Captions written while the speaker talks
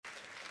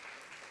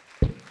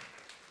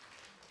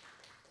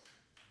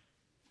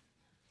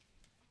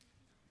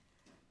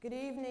Good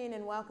evening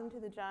and welcome to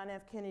the John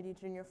F. Kennedy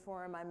Jr.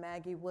 Forum. I'm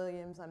Maggie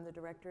Williams. I'm the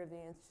director of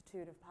the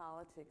Institute of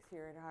Politics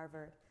here at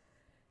Harvard.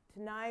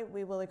 Tonight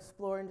we will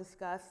explore and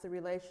discuss the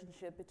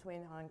relationship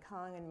between Hong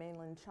Kong and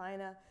mainland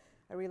China,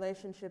 a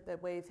relationship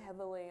that weighs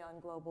heavily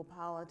on global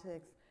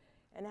politics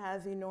and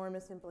has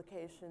enormous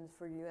implications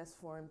for U.S.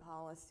 foreign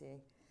policy.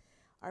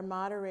 Our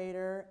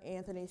moderator,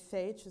 Anthony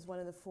Saich, is one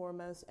of the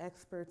foremost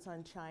experts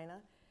on China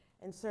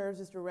and serves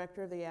as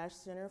director of the Ash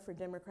Center for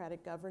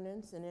Democratic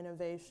Governance and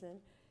Innovation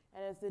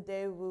and as the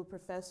Daewoo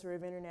Professor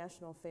of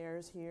International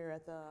Affairs here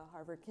at the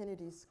Harvard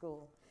Kennedy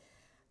School.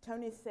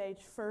 Tony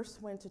Saich first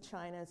went to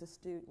China as a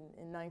student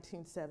in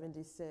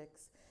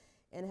 1976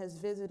 and has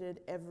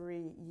visited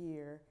every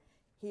year.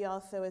 He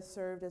also has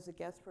served as a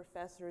guest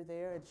professor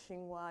there at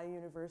Tsinghua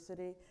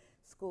University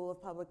School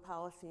of Public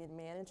Policy and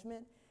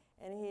Management,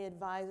 and he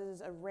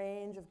advises a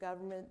range of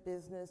government,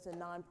 business, and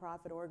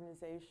nonprofit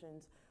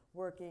organizations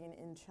working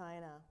in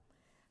China.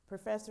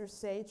 Professor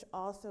Saich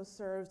also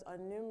serves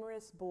on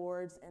numerous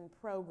boards and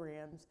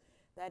programs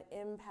that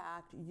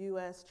impact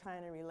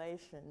U.S.-China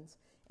relations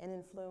and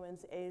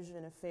influence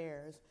Asian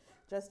affairs.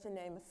 Just to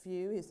name a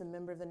few, he's a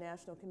member of the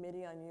National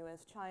Committee on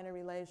U.S.-China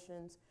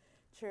Relations,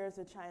 chairs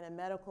the China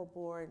Medical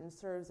Board, and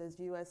serves as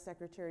U.S.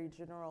 Secretary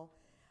General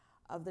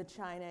of the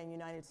China and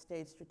United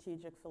States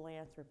Strategic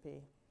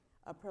Philanthropy.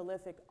 A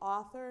prolific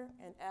author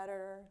and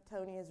editor,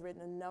 Tony has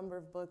written a number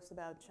of books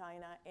about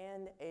China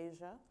and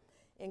Asia,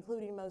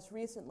 including most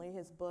recently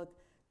his book,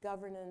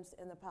 Governance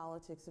and the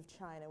Politics of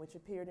China, which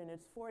appeared in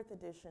its 4th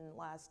edition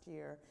last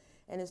year,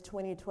 and his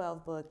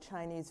 2012 book,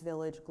 Chinese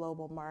Village,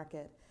 Global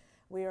Market.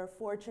 We are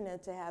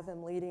fortunate to have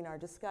him leading our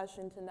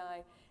discussion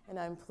tonight, and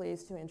I'm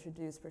pleased to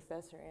introduce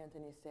Professor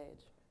Anthony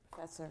Saich.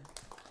 Professor.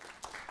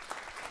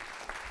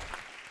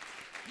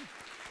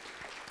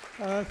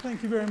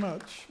 Thank you very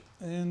much.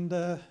 And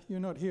you're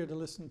not here to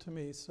listen to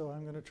me, so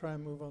I'm going to try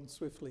and move on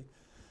swiftly.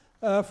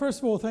 First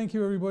of all, thank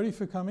you everybody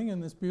for coming in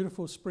this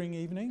beautiful spring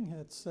evening.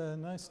 It's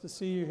nice to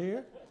see you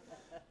here.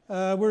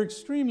 We're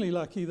extremely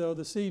lucky, though,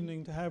 this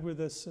evening to have with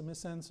us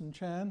Miss Anson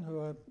Chan,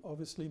 who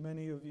obviously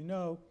many of you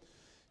know.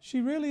 She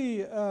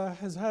really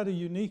has had a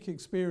unique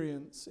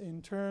experience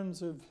in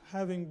terms of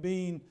having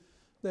been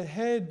the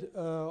head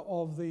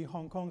of the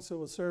Hong Kong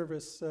Civil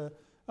Service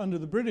under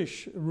the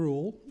British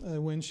rule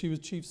when she was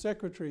Chief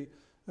Secretary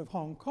of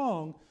Hong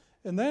Kong,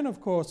 and then, of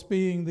course,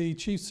 being the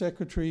Chief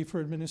Secretary for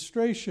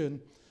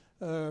Administration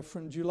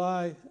from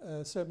July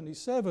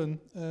 77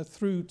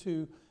 through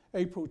to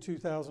April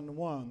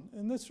 2001.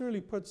 And this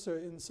really puts her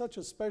in such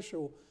a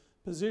special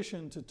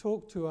position to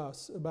talk to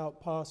us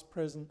about past,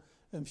 present,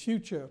 and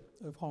future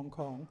of Hong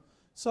Kong.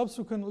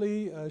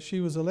 Subsequently, she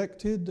was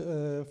elected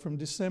from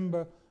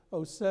December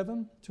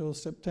 07 till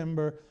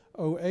September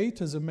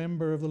 08 as a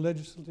member of the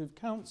Legislative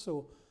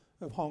Council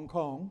of Hong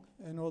Kong,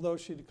 and although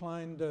she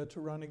declined to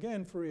run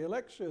again for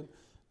re-election,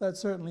 that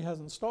certainly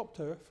hasn't stopped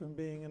her from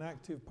being an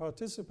active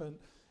participant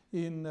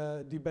in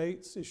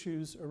debates,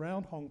 issues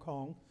around Hong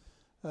Kong.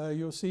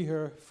 You'll see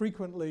her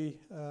frequently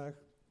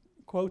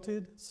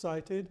quoted,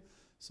 cited.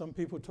 Some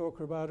people talk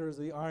about her as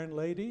the Iron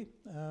Lady.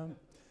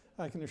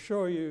 I can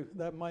assure you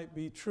that might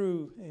be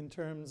true in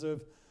terms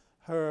of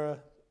her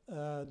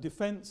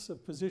defense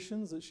of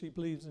positions that she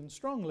believes in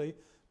strongly,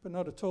 but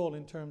not at all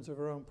in terms of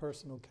her own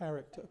personal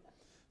character.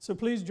 So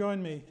please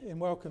join me in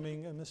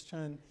welcoming Ms.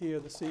 Chan here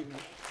this evening.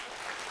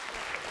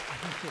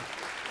 Thank you.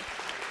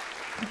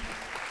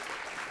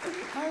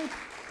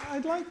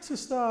 I'd like to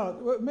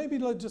start, well, maybe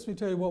just me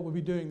tell you what we'll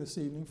be doing this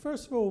evening.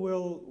 First of all,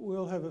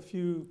 we'll have a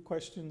few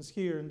questions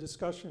here and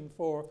discussion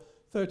for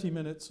 30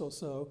 minutes or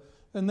so.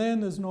 And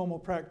then, as normal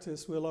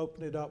practice, we'll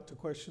open it up to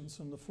questions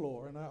from the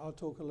floor. And I'll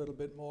talk a little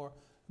bit more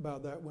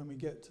about that when we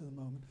get to the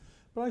moment.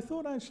 But I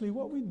thought actually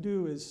what we'd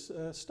do is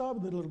start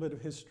with a little bit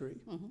of history.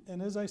 Mm-hmm.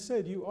 And as I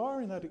said, you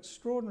are in that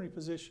extraordinary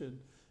position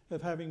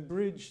of having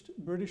bridged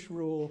British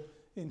rule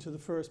into the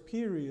first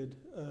period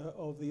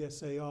of the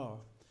SAR.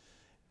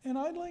 And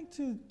I'd like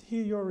to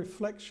hear your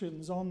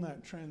reflections on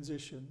that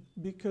transition,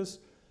 because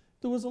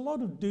there was a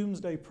lot of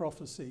doomsday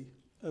prophecy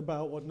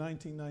about what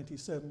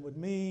 1997 would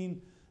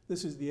mean.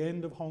 This is the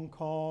end of Hong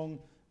Kong.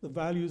 The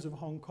values of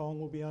Hong Kong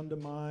will be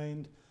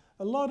undermined.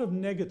 A lot of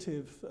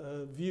negative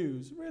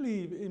views,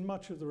 really, in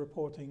much of the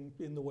reporting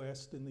in the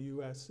West, in the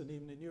US, and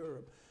even in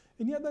Europe.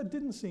 And yet that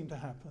didn't seem to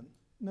happen.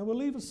 Now, we'll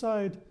leave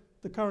aside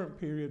the current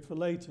period for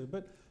later,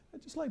 but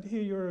I'd just like to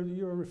hear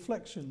your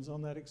reflections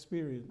on that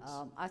experience.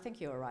 I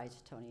think you're right,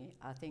 Tony.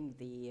 I think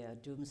the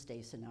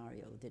doomsday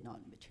scenario did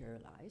not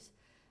materialize,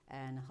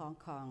 and Hong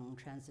Kong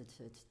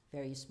transited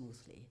very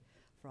smoothly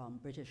from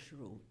British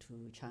rule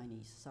to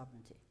Chinese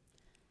sovereignty.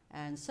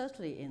 And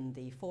certainly in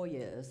the 4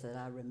 years that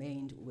I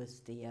remained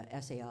with the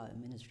SAR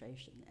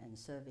administration and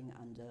serving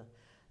under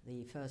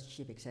the first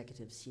Chief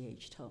Executive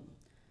C.H. Tung,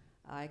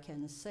 I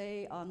can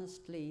say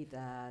honestly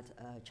that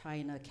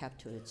China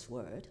kept to its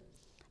word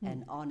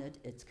and honored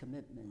its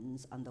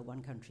commitments under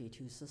one country,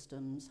 two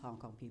systems, Hong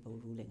Kong people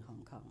ruling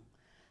Hong Kong.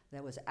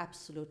 there was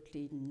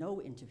absolutely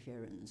no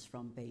interference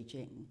from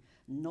Beijing,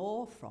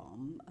 nor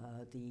from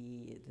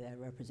their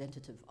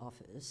representative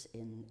office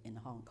in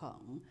Hong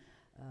Kong.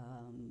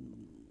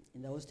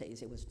 In those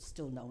days, it was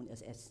still known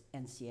as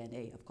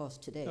NCNA. Of course,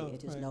 today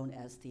it is known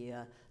as the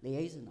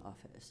Liaison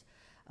Office.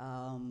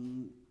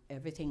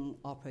 Everything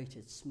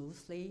operated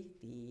smoothly.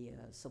 The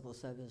civil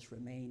service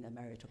remained a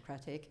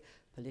meritocratic,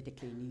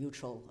 politically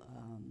neutral,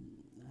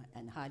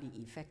 and highly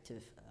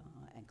effective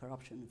and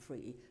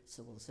corruption-free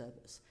civil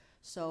service.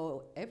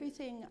 So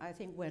everything, I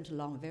think, went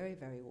along very,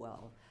 very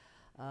well.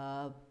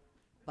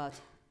 But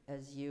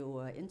as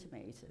you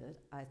intimated,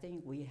 I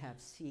think we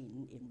have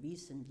seen in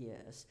recent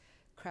years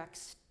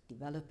cracks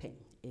developing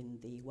in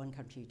the one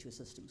country, two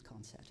systems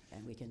concept,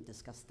 and we can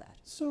discuss that.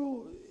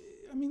 So,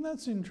 I mean,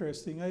 that's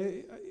interesting.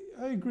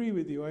 I agree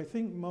with you. I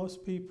think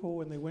most people,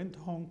 when they went to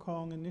Hong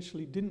Kong,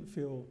 initially didn't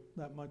feel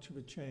that much of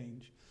a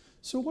change.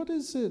 So what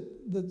is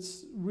it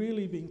that's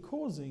really been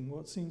causing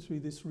what seems to be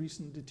this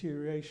recent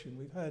deterioration?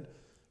 We've had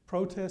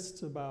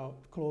protests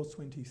about Clause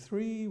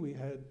 23, we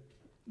had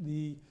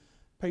the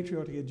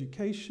patriotic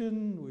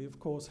education, we of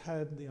course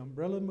had the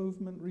umbrella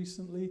movement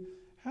recently.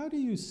 How do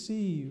you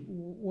see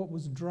what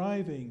was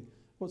driving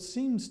what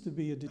seems to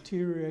be a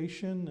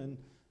deterioration and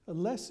a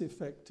less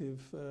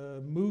effective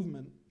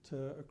movement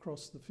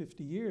across the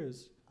 50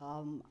 years?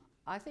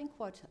 I think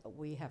what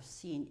we have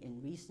seen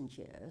in recent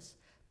years,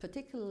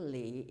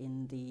 particularly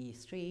in the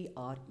 3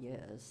 odd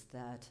years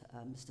that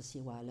Mr.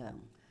 C.Y.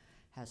 Leung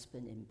has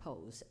been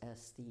imposed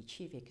as the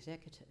chief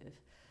executive,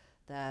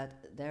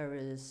 that there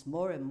is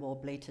more and more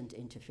blatant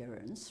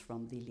interference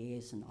from the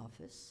liaison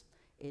office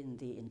in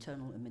the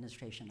internal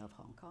administration of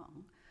Hong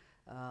Kong,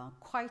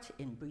 quite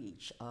in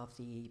breach of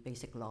the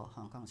basic law,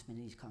 Hong Kong's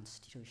Community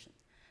Constitution.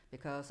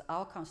 Because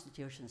our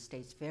constitution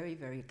states very,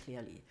 very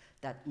clearly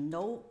that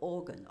no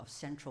organ of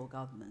central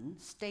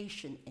government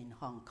stationed in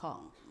Hong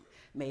Kong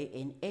may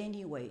in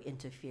any way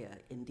interfere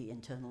in the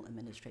internal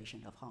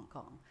administration of Hong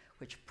Kong,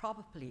 which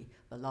probably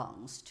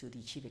belongs to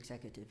the chief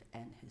executive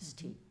and his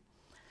team.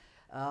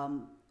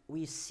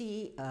 We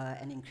see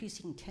an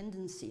increasing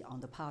tendency on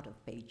the part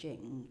of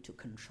Beijing to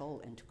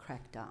control and to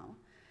crack down.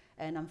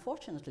 And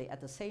unfortunately, at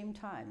the same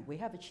time, we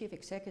have a chief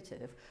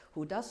executive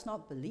who does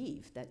not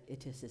believe that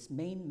it is his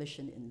main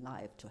mission in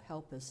life to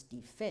help us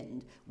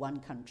defend one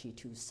country,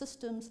 two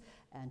systems,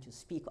 and to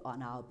speak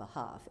on our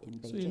behalf in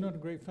Beijing. So you're not a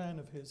great fan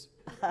of his?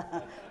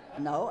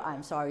 No,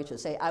 I'm sorry to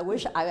say. I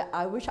wish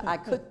I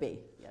could be,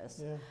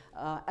 yes.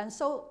 Yeah. And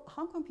so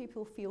Hong Kong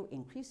people feel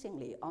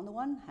increasingly, on the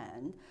one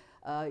hand,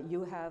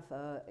 you have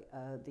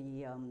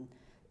the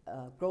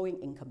growing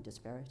income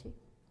disparity,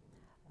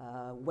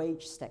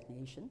 wage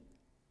stagnation.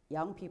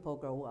 Young people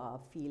grow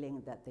up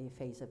feeling that they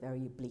face a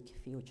very bleak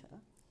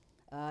future.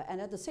 And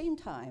at the same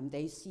time,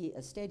 they see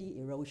a steady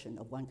erosion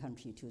of one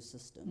country, two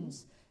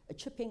systems,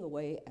 chipping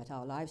away at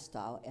our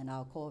lifestyle and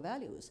our core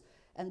values.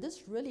 And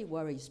this really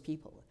worries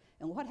people.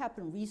 And what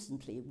happened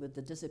recently with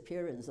the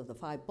disappearance of the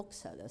 5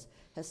 booksellers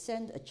has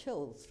sent a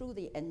chill through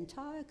the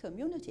entire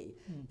community.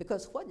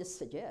 Because what it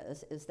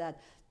suggests is that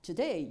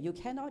today you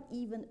cannot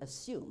even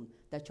assume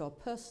that your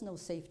personal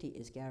safety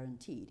is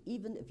guaranteed,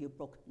 even if you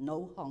broke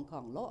no Hong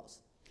Kong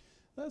laws.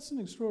 That's an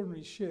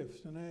extraordinary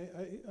shift, and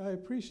I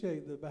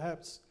appreciate that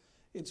perhaps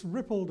it's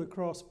rippled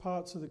across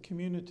parts of the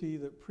community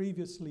that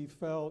previously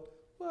felt,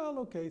 well,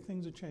 okay,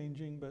 things are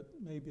changing, but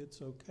maybe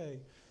it's okay.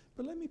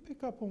 But let me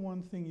pick up on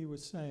one thing you were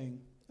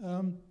saying.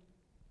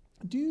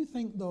 Do you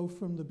think, though,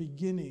 from the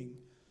beginning,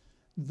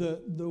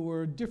 that there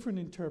were different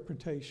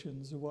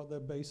interpretations of what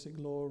that basic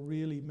law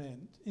really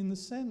meant? In the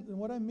sense, and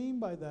what I mean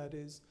by that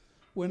is,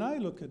 when I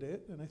look at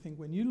it, and I think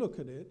when you look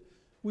at it,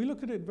 we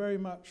look at it very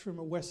much from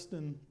a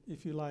Western,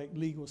 if you like,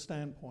 legal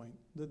standpoint,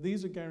 that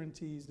these are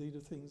guarantees, these are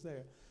things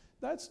there.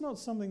 That's not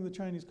something the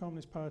Chinese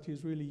Communist Party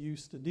is really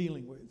used to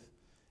dealing with.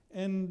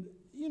 And,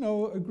 you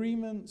know,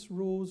 agreements,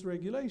 rules,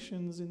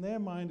 regulations, in their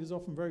mind is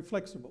often very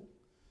flexible.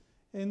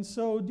 And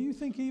so do you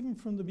think even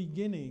from the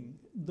beginning,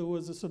 there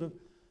was a sort of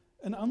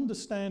an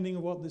understanding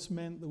of what this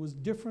meant that was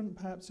different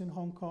perhaps in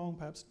Hong Kong,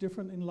 perhaps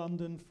different in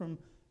London from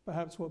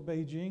perhaps what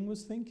Beijing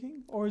was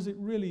thinking? Or is it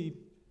really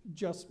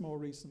just more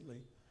recently?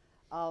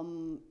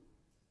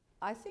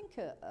 I think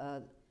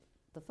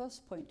the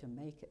first point to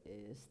make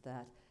is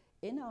that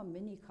in our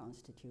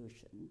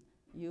mini-constitution,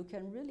 you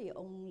can really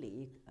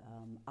only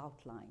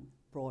outline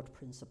broad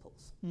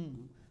principles,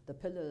 the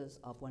pillars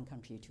of one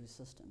country, two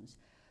systems.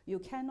 You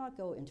cannot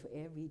go into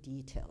every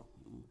detail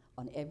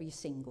on every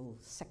single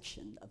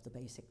section of the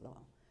basic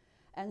law.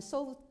 And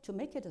so to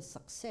make it a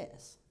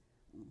success,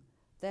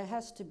 there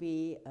has to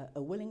be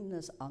a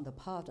willingness on the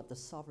part of the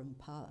sovereign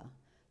power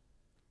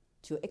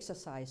to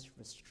exercise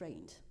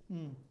restraint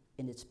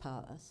in its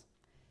powers,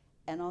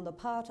 and on the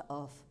part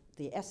of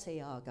the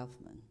SAR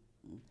government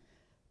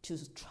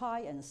to try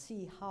and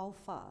see how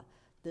far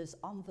this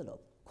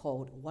envelope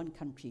called one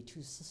country,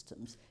 two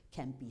systems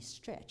can be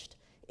stretched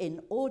in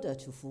order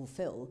to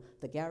fulfill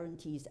the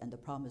guarantees and the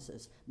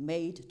promises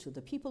made to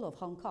the people of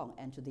Hong Kong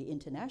and to the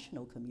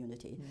international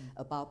community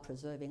about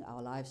preserving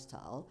our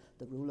lifestyle,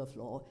 the rule of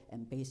law,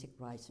 and basic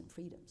rights and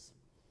freedoms.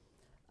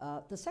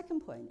 The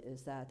second point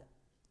is that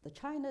the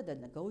China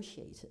that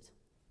negotiated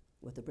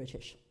with the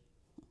British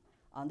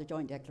on the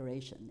joint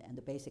declaration and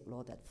the basic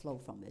law that flow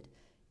from it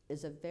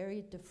is a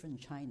very different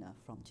China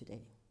from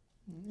today.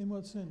 In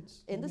what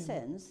sense? In the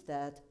sense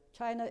that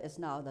China is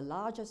now the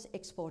largest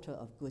exporter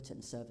of goods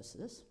and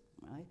services,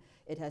 right?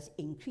 It has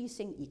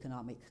increasing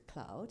economic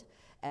clout,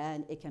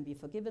 and it can be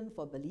forgiven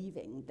for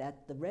believing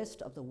that the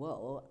rest of the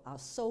world are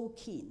so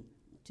keen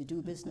to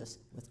do business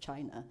with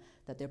China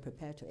that they're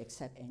prepared to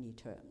accept any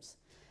terms.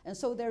 And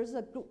so there's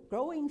a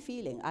growing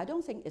feeling, I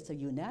don't think it's a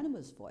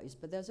unanimous voice,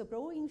 but there's a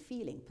growing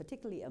feeling,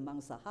 particularly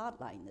amongst the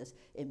hardliners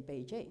in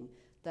Beijing,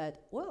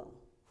 that, well,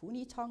 who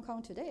needs Hong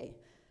Kong today?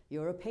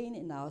 You're a pain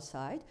in our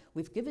side.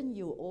 We've given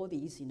you all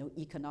these,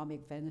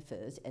 economic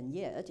benefits, and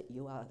yet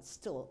you are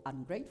still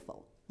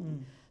ungrateful.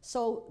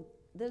 So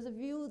there's a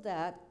view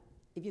that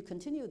if you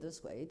continue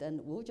this way, then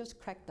we'll just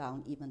crack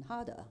down even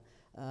harder,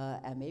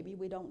 and maybe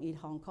we don't need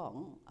Hong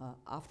Kong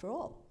after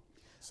all.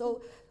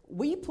 So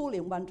we pull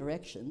in one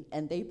direction,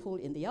 and they pull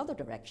in the other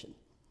direction.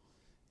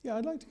 Yeah,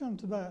 I'd like to come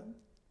to that,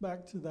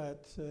 back to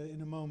that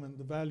in a moment,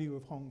 the value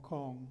of Hong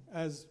Kong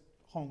as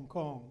Hong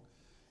Kong,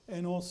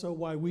 and also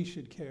why we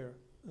should care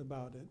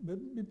about it.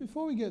 But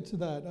before we get to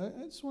that,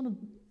 I just want to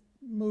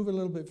move a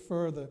little bit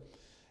further.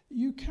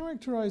 You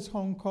characterize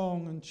Hong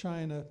Kong and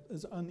China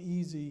as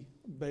uneasy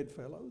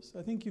bedfellows.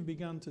 I think you've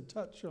begun to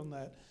touch on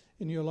that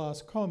in your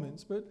last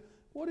comments, but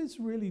what is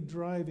really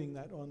driving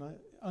that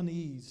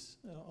unease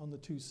on the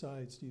two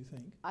sides, do you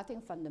think? I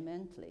think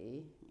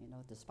fundamentally,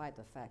 despite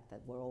the fact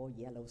that we're all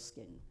yellow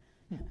skinned,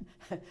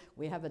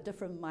 we have a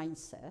different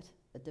mindset,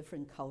 a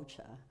different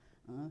culture.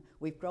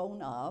 We've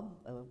grown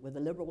up with a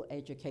liberal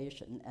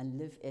education and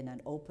live in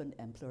an open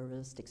and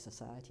pluralistic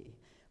society.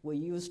 We're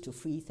used to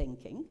free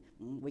thinking.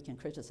 We can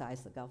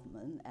criticize the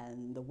government,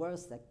 and the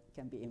worst that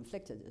can be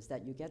inflicted is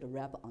that you get a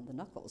rap on the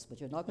knuckles, but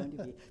you're not going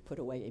to be put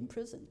away in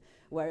prison.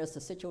 Whereas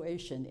the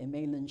situation in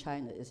mainland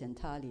China is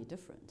entirely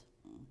different.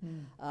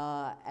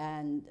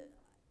 And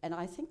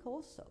I think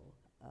also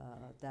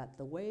that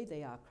the way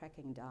they are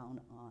cracking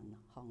down on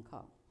Hong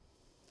Kong,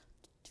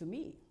 to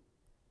me,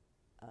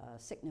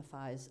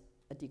 signifies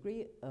a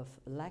degree of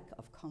lack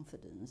of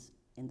confidence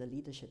in the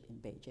leadership in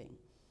Beijing.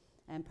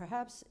 And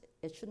perhaps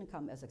it shouldn't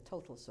come as a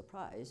total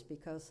surprise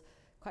because,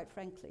 quite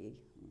frankly,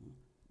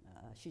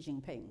 Xi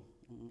Jinping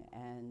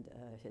and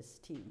his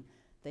team,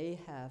 they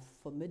have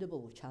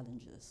formidable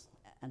challenges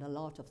and a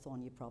lot of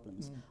thorny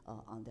problems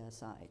on their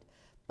side.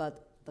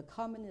 But the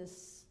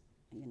communist,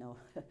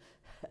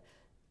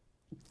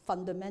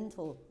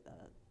 fundamental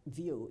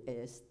view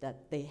is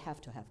that they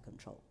have to have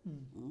control.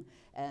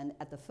 And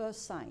at the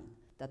first sign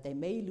that they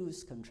may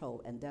lose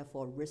control and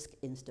therefore risk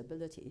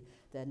instability,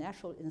 their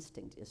natural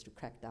instinct is to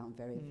crack down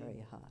very,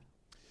 very hard.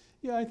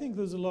 Yeah, I think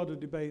there's a lot of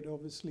debate,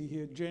 obviously,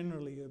 here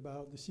generally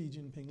about the Xi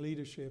Jinping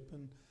leadership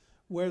and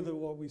whether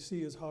what we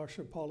see as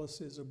harsher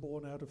policies are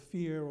born out of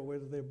fear or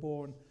whether they're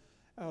born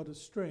out of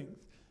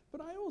strength.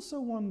 But I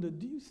also wonder,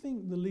 do you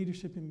think the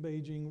leadership in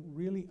Beijing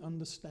really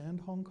understand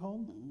Hong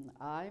Kong?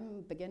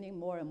 I'm beginning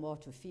more and more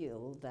to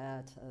feel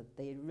that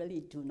they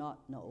really do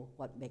not know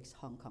what makes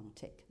Hong Kong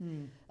tick.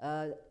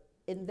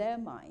 In their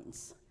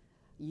minds,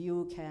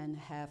 you can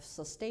have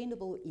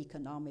sustainable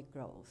economic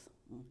growth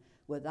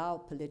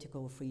without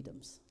political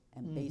freedoms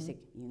and basic,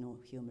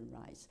 human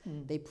rights.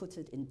 They put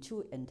it in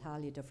two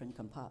entirely different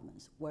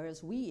compartments,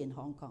 whereas we in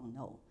Hong Kong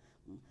know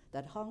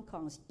that Hong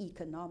Kong's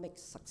economic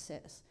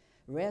success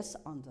rests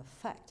on the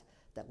fact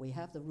that we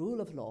have the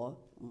rule of law,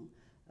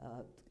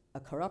 a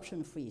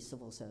corruption-free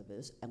civil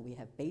service, and we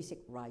have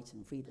basic rights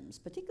and freedoms.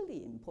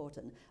 Particularly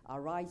important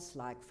are rights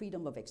like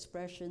freedom of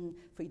expression,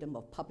 freedom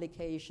of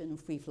publication,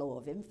 free flow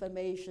of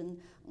information,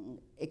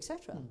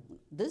 etc.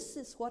 This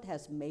is what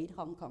has made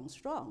Hong Kong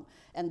strong.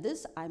 And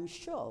this, I'm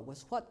sure,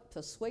 was what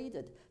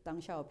persuaded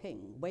Deng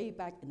Xiaoping way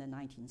back in the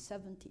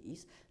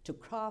 1970s to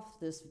craft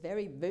this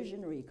very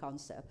visionary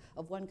concept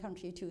of one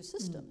country, two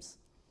systems.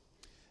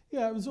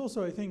 Yeah, it was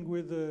also, I think,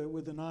 with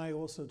an eye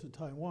also to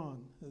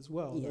Taiwan as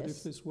well. Yes. That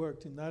if this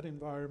worked in that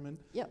environment,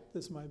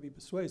 this might be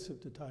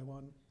persuasive to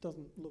Taiwan.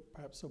 Doesn't look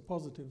perhaps so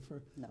positive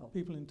for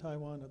people in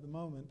Taiwan at the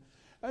moment.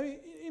 I mean,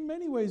 in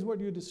many ways,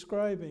 what you're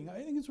describing,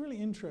 I think it's really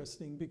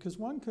interesting because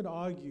one could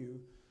argue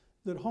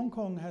that Hong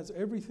Kong has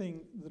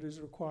everything that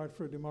is required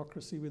for a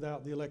democracy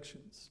without the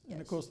elections. Yes.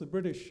 And of course, the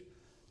British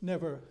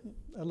never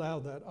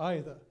allowed that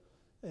either.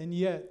 And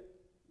yet,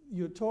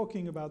 you're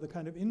talking about the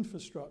kind of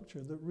infrastructure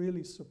that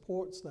really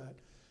supports that.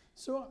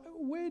 So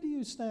where do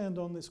you stand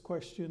on this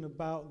question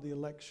about the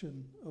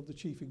election of the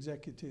chief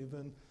executive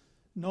and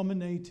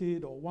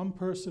nominated or one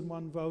person,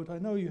 one vote? I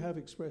know you have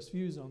expressed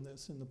views on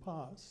this in the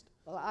past.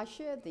 Well, I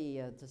share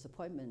the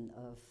disappointment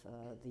of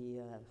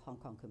the Hong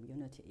Kong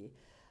community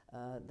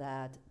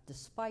that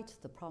despite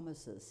the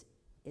promises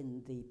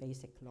in the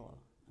basic law,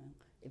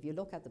 if you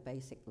look at the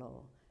basic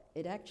law,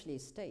 it actually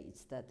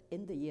states that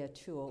in the year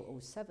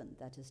 2007,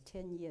 that is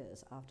 10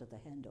 years after the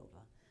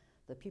handover,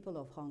 the people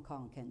of Hong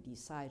Kong can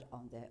decide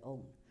on their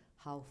own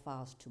how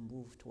fast to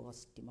move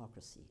towards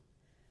democracy.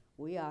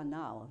 We are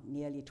now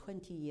nearly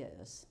 20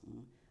 years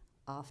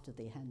after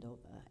the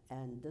handover,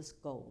 and this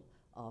goal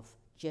of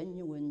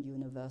genuine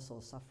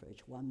universal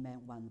suffrage, one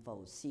man, one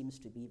vote, seems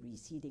to be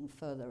receding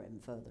further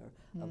and further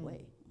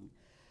away.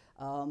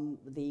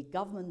 The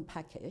government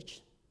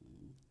package,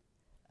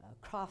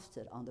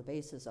 crafted on the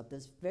basis of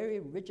this very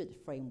rigid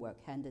framework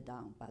handed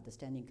down by the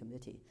Standing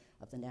Committee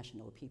of the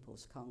National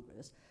People's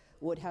Congress,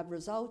 would have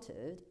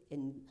resulted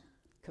in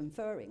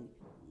conferring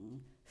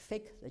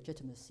fake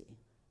legitimacy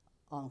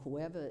on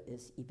whoever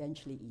is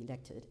eventually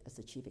elected as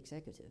the chief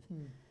executive.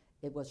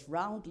 It was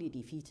roundly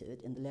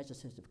defeated in the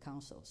Legislative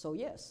Council. So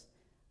yes,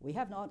 we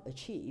have not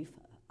achieved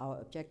our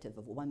objective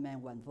of one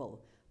man, one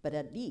vote, but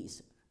at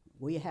least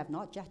we have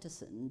not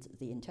jettisoned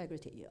the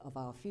integrity of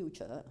our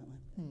future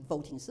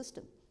voting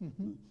system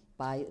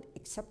by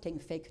accepting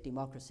fake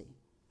democracy.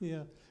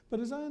 Yeah, but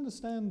as I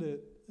understand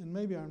it, and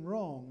maybe I'm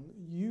wrong,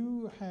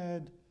 you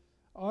had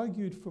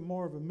argued for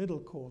more of a middle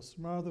course,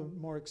 rather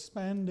more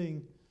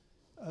expanding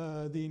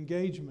the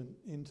engagement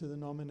into the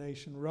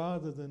nomination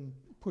rather than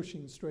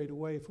pushing straight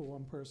away for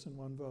one person,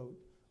 one vote.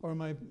 Or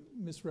am I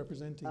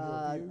misrepresenting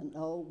your view?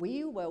 No,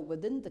 we were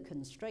within the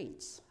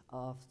constraints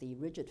of the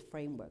rigid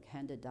framework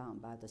handed down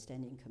by the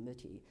Standing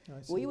Committee.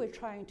 We were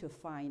trying to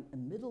find a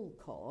middle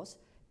course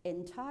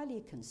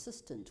entirely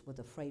consistent with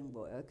the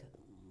framework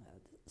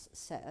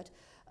set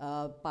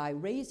by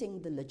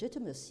raising the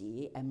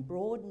legitimacy and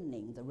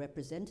broadening the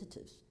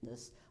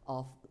representativeness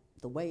of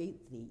the way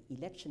the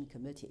election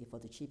committee for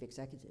the chief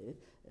executive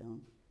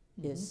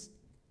is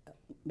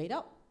made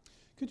up.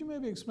 Could you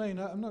maybe explain?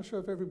 I'm not sure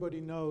if everybody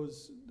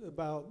knows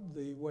about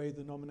the way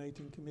the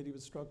nominating committee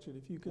was structured.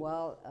 If you could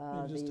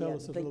just tell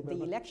us a little bit.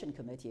 The election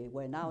committee,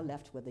 we're now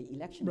left with the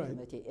election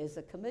committee, is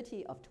a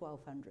committee of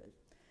 1,200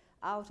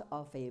 out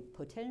of a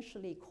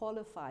potentially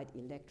qualified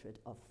electorate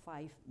of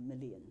 5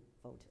 million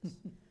voters.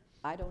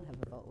 I don't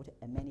have a vote,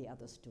 and many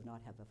others do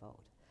not have a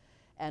vote.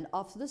 And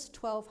of this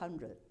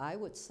 1,200, I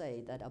would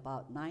say that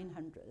about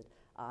 900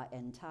 are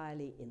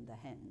entirely in the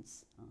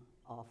hands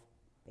of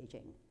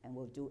Beijing and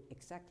will do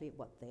exactly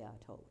what they are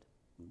told.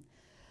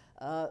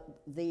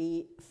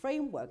 The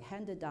framework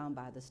handed down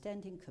by the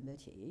Standing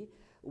Committee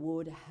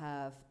would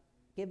have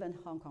given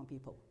Hong Kong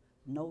people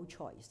no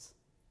choice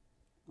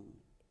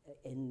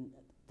in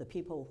the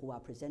people who are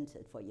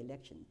presented for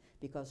election,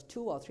 because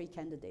 2 or 3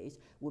 candidates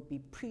would be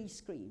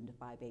pre-screened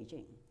by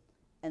Beijing.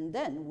 And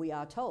then we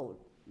are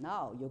told,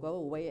 now you go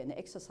away and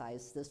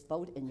exercise this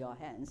vote in your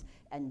hands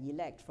and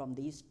elect from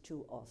these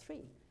 2 or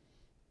 3.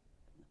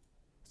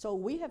 So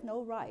we have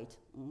no right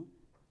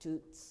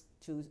to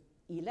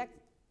elect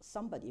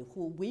somebody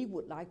who we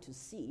would like to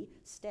see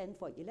stand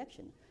for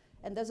election.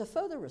 And there's a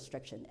further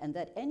restriction, and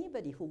that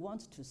anybody who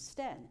wants to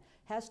stand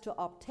has to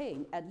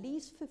obtain at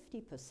least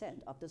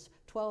 50% of this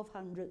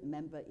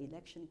 1,200-member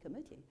election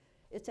committee.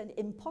 It's an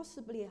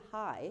impossibly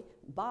high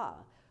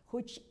bar,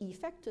 which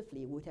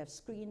effectively would have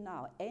screened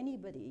out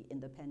anybody in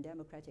the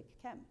pan-democratic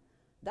camp.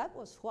 That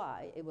was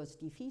why it was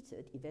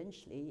defeated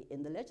eventually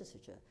in the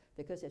legislature,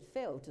 because it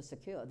failed to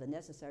secure the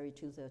necessary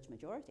 2/3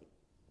 majority.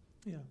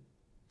 Yeah.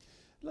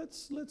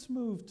 Let's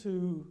move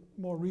to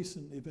more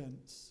recent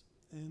events.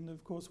 And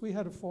of course, we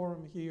had a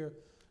forum here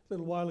a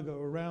little while ago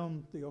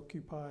around the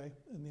Occupy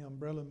and the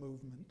umbrella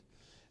movement.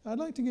 I'd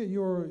like to get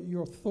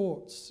your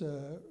thoughts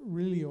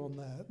really on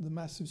that, the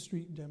massive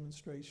street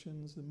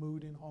demonstrations, the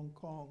mood in Hong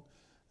Kong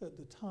at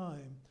the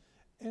time,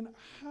 and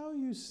how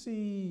you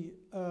see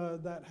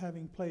that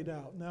having played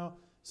out. Now,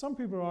 some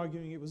people are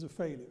arguing it was a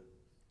failure.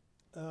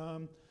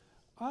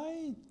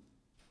 I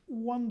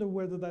wonder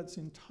whether that's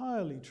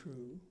entirely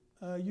true.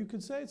 You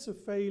could say it's a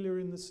failure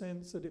in the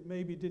sense that it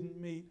maybe didn't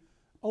meet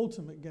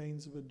ultimate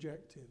gains of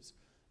objectives.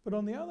 But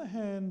on the other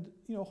hand,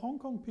 Hong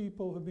Kong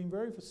people have been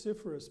very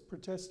vociferous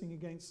protesting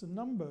against a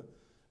number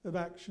of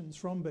actions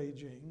from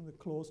Beijing, the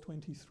Clause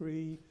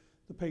 23,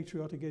 the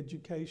patriotic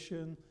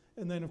education,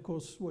 and then, of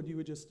course, what you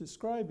were just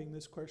describing,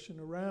 this question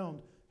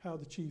around how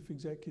the chief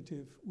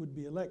executive would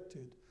be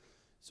elected.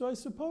 So I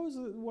suppose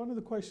that one of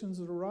the questions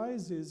that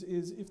arises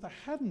is if there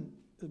hadn't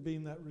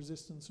been that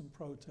resistance and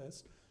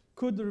protest,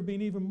 could there have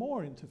been even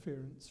more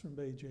interference from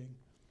Beijing?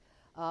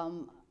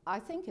 I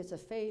think it's a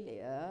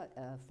failure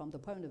from the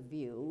point of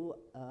view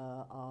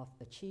of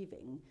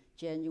achieving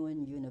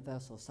genuine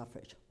universal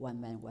suffrage,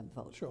 one man, one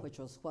vote, which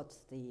was what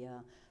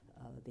the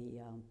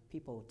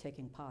people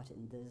taking part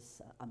in this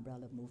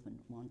umbrella movement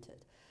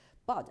wanted.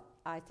 But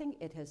I think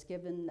it has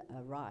given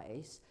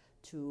rise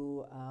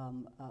to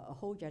a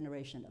whole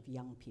generation of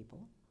young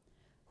people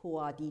who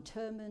are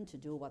determined to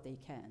do what they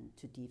can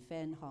to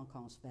defend Hong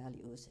Kong's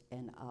values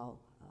and our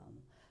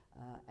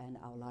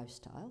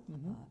lifestyle,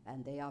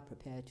 and they are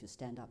prepared to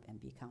stand up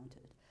and be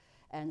counted.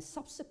 And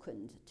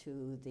subsequent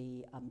to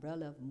the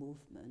umbrella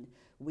movement,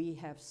 we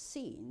have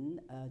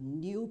seen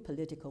new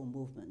political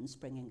movements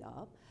springing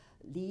up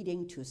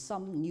leading to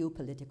some new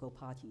political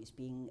parties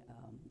being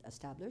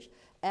established,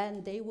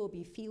 and they will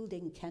be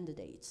fielding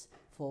candidates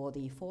for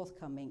the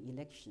forthcoming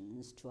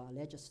elections to our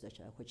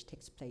legislature, which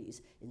takes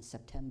place in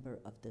September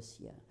of this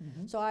year.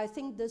 So I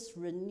think this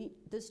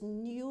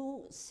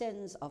new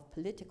sense of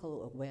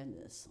political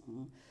awareness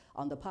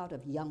on the part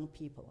of young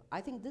people,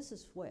 I think this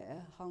is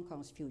where Hong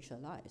Kong's future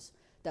lies.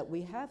 That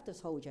we have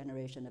this whole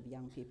generation of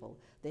young people.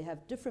 They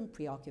have different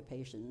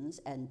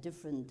preoccupations and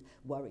different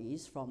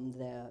worries from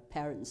their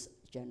parents'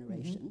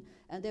 generation,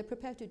 and they're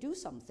prepared to do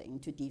something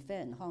to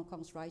defend Hong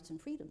Kong's rights and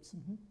freedoms.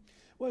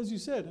 Well, as you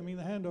said, I mean,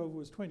 the handover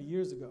was 20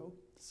 years ago.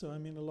 So, I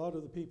mean, a lot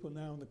of the people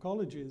now in the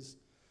colleges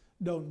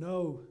don't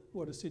know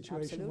what a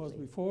situation was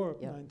before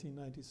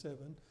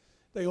 1997.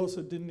 They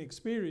also didn't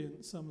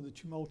experience some of the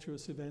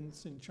tumultuous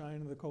events in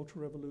China, the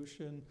Cultural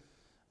Revolution,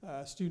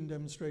 student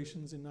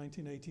demonstrations in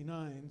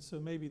 1989.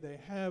 So maybe they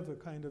have a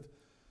kind of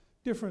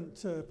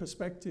different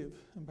perspective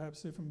and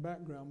perhaps different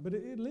background. But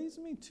it leads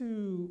me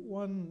to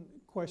one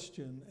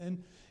question.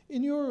 And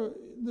in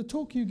the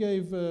talk you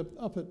gave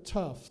up at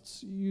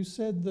Tufts, you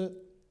said that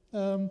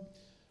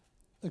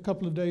a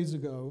couple of days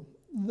ago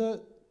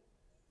that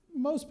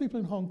most people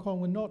in Hong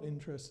Kong were not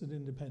interested in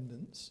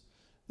independence.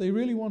 They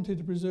really wanted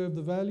to preserve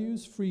the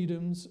values,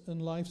 freedoms,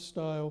 and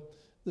lifestyle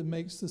that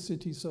makes the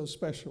city so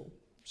special.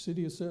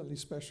 City is certainly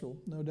special,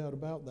 no doubt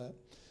about that.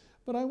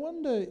 But I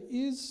wonder,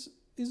 is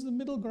the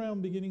middle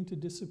ground beginning to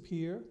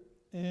disappear?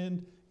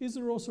 And is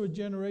there also a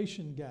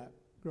generation gap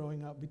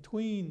growing up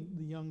between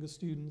the younger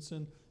students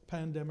and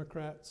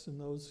pan-democrats and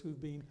those who've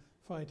been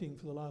fighting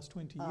for the last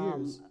 20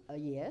 years?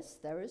 Yes,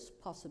 there is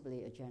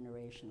possibly a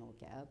generational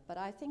gap, but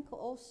I think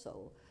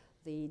also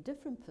the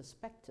different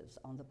perspectives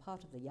on the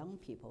part of the young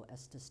people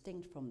as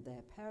distinct from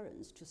their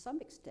parents to some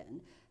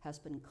extent has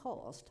been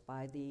caused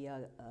by the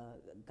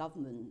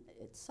government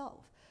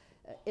itself.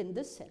 In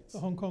this sense, the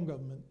Hong Kong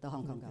government. The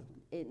Hong Kong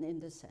government, in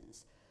this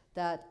sense,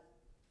 that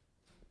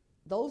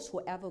those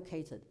who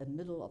advocated a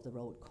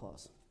middle-of-the-road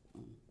course,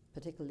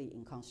 particularly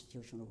in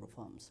constitutional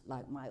reforms,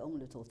 like my own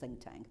little think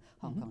tank,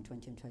 Hong Kong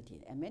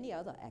 2020, and many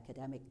other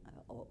academic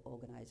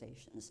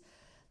organizations,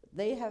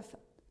 they have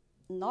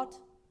not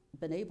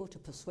been able to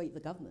persuade the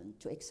government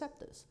to accept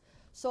this.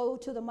 So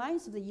to the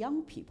minds of the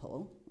young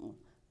people,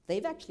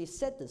 they've actually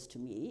said this to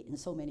me in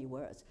so many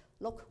words.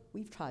 Look,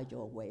 we've tried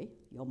your way,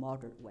 your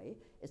moderate way.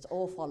 It's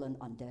all fallen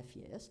on deaf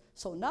ears.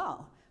 So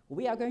now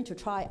we are going to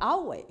try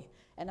our way.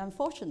 And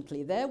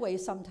unfortunately, their way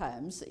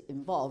sometimes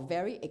involve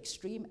very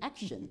extreme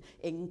action,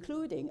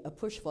 including a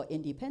push for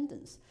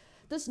independence.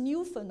 This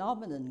new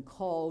phenomenon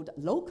called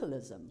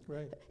localism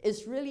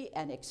is really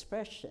an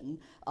expression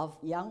of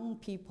young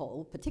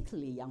people,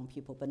 particularly young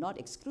people, but not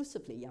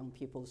exclusively young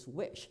people's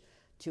wish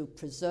to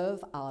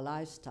preserve our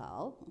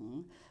lifestyle,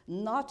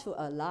 not to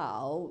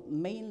allow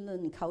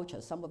mainland culture,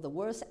 some of the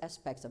worst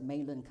aspects of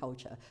mainland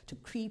culture, to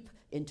creep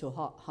into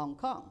Hong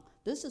Kong.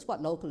 This is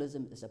what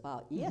localism is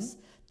about. Yes,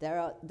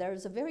 there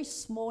is a very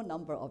small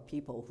number of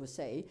people who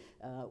say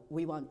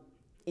we want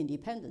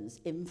independence.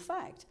 In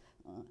fact,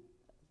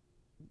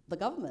 the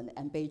government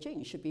and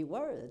Beijing should be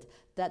worried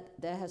that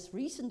there has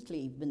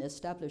recently been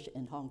established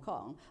in Hong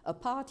Kong a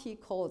party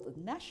called the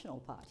National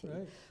Party,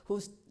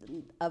 whose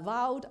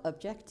avowed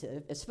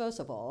objective is, first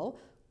of all,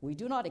 we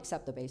do not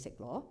accept the Basic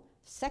Law.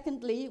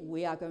 Secondly,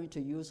 we are going to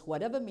use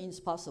whatever means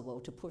possible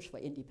to push for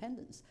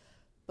independence.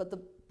 But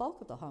the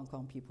bulk of the Hong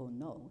Kong people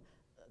know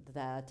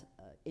that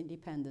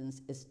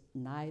independence is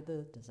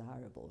neither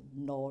desirable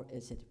nor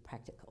is it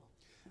practical.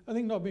 I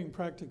think not being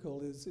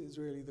practical is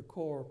really the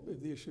core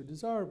of the issue.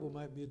 Desirable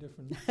might be a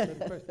different set of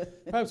questions.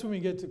 Perhaps when we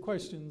get to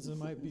questions, there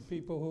might be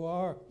people who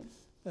are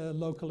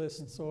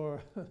localists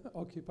or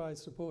Occupy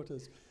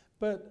supporters.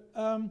 But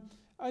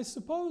I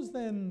suppose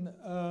then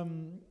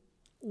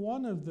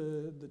one of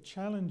the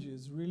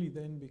challenges really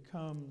then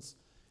becomes,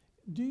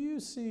 do you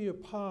see a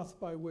path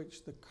by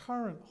which the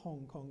current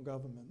Hong Kong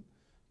government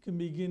can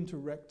begin to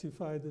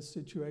rectify this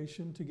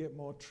situation, to get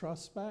more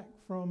trust back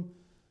from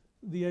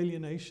the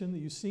alienation that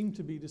you seem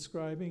to be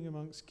describing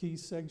amongst key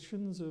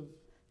sections of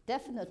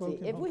Definitely.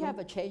 If we have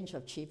a change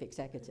of chief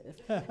executive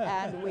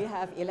and we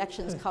have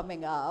elections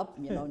coming up,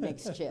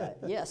 next year,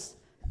 yes,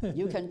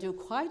 you can do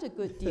quite a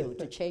good deal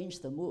to change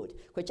the mood,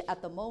 which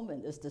at the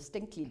moment is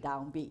distinctly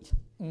downbeat,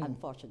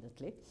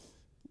 unfortunately.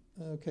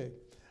 Okay.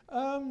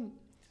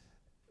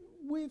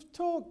 We've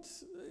talked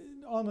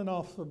on and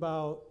off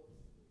about,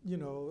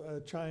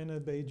 China,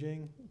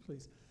 Beijing,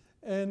 please.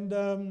 And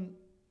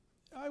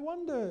I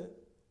wonder,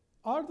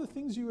 are there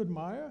things you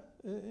admire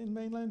in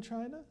mainland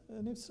China?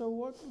 And if so,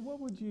 what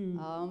would you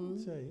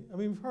say? I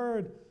mean, we've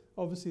heard,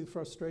 obviously, the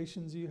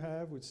frustrations you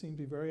have, which seem to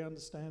be very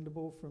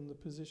understandable from the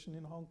position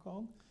in Hong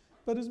Kong.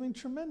 But there's been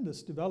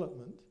tremendous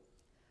development.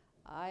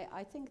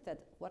 I think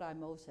that what I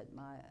most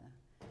admire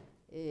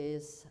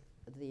is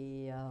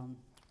the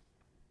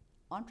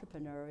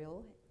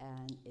entrepreneurial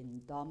and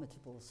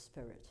indomitable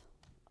spirit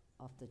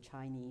of the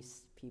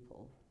Chinese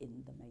people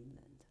in the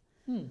mainland.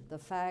 The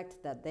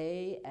fact that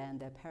they and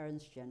their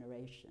parents'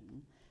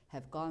 generation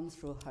have gone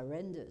through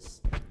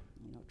horrendous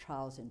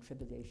trials and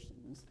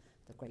tribulations,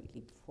 the Great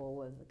Leap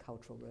Forward, the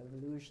Cultural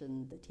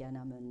Revolution, the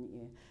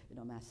Tiananmen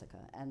massacre,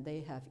 and they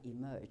have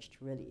emerged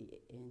really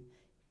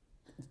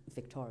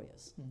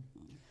victorious.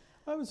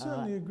 I would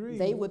certainly agree.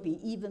 They would be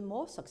even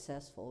more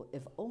successful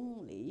if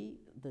only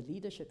the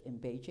leadership in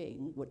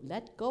Beijing would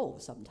let go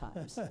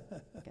sometimes.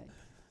 Okay.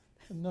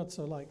 Not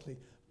so likely.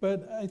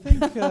 But I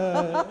think,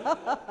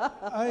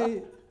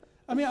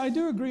 I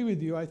do agree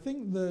with you. I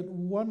think that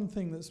one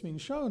thing that's been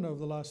shown over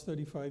the last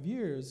 35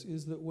 years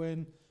is that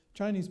when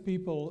Chinese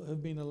people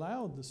have been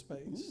allowed the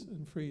space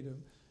and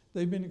freedom,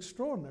 they've been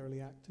extraordinarily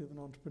active and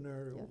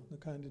entrepreneurial, the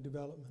kind of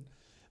development.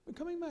 But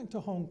coming back to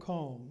Hong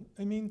Kong,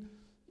 I mean,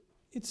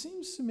 it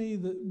seems to me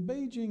that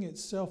Beijing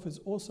itself is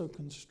also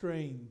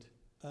constrained.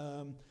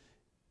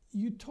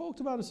 You talked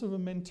about a sort of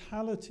a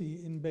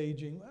mentality in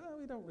Beijing. Well,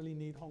 we don't really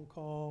need Hong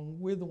Kong.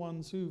 We're the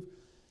ones who've,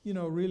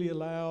 really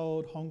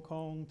allowed Hong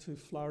Kong to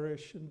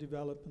flourish and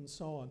develop and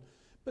so on.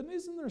 But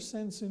isn't there a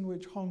sense in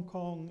which Hong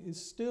Kong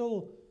is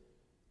still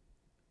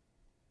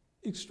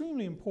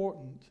extremely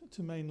important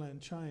to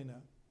mainland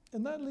China?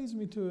 And that leads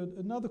me to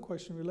another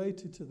question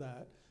related to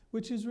that,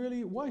 which is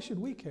really, why should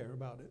we care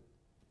about it?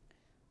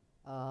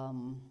 I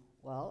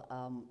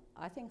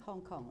think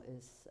Hong Kong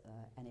is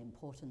an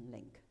important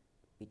link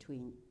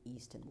between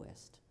East and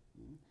West.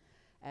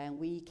 And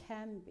we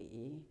can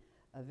be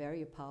a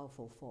very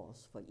powerful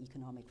force for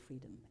economic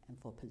freedom and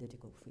for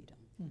political freedom.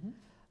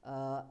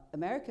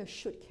 America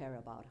should care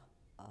about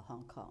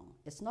Hong Kong.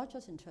 It's not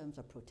just in terms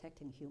of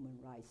protecting human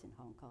rights in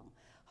Hong Kong.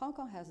 Hong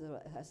Kong has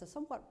a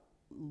somewhat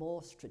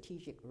more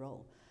strategic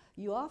role.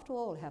 You, after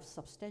all, have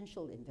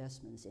substantial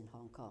investments in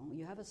Hong Kong.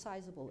 You have a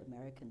sizable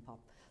American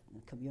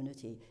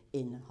community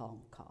in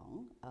Hong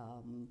Kong.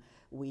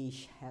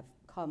 We have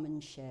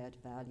common shared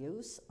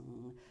values,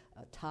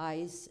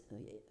 ties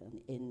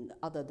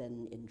other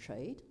than in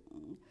trade.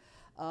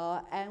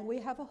 And we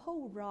have a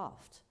whole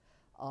raft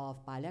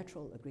of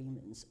bilateral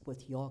agreements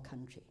with your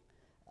country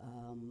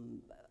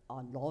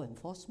on law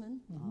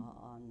enforcement,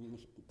 on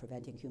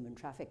preventing human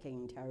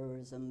trafficking,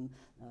 terrorism,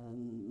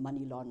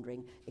 money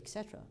laundering,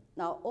 etc.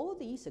 Now, all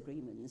these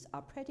agreements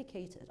are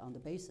predicated on the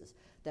basis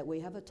that we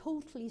have a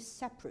totally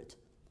separate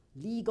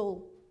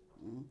legal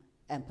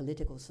and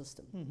political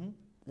system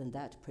than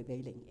that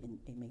prevailing in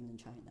mainland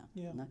China.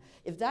 Yeah.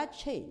 If that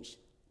changed,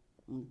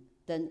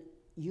 then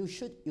you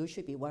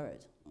should be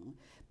worried.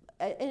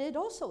 And it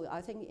also,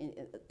 I think,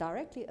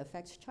 directly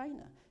affects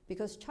China,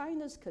 because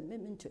China's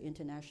commitment to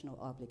international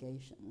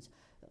obligations,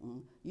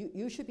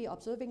 you should be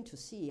observing to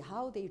see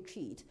how they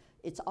treat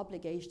its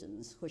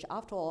obligations, which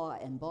after all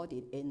are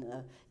embodied in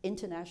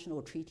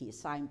international treaties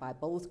signed by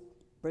both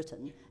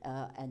Britain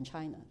and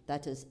China.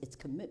 That is, its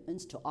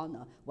commitments to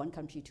honor one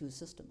country, two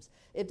systems.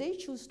 If they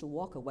choose to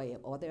walk away,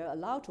 or they're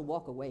allowed to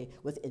walk away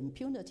with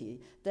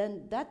impunity,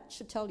 then that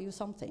should tell you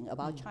something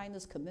about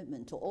China's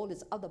commitment to all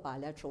its other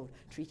bilateral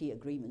treaty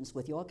agreements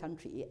with your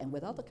country and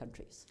with other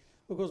countries.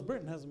 Of course,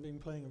 Britain hasn't been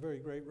playing a very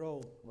great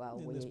role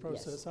in this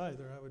process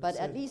either, I would say. But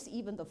at least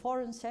even the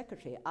foreign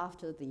secretary,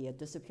 after the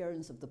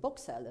disappearance of the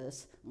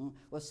booksellers,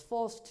 was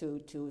forced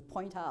to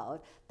point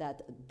out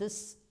that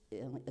this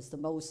is the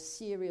most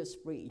serious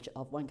breach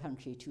of one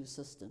country, two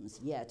systems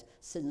yet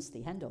since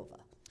the handover.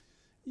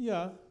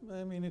 Yeah,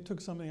 I mean, it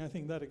took something, I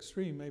think, that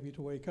extreme maybe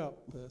to wake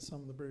up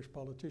some of the British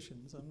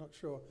politicians. I'm not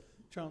sure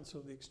Chancellor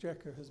of the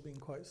Exchequer has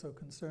been quite so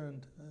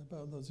concerned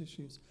about those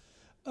issues.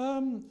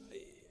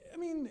 I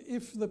mean,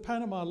 if the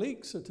Panama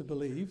leaks are to be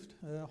believed,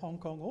 Hong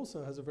Kong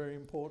also has a very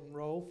important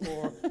role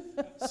for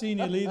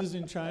senior leaders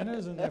in China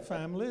and their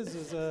families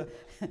as a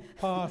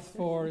path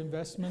for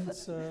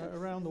investments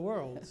around the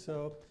world.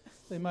 So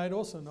they might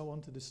also not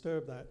want to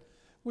disturb that.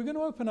 We're going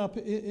to open up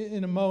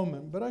in a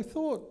moment, but I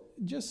thought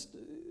just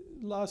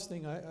last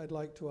thing I'd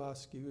like to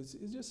ask you is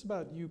just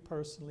about you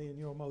personally and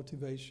your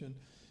motivation.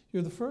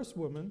 You're the first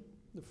woman,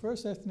 the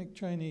first ethnic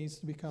Chinese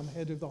to become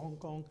head of the Hong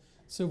Kong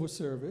Civil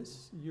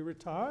Service. You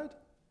retired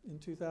in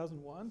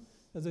 2001.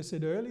 As I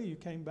said earlier, you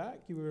came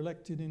back, you were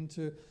elected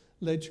into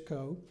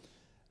LegCo,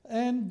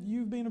 and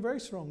you've been a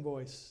very strong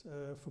voice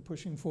for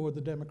pushing forward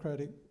the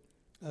democratic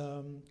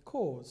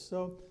cause.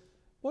 So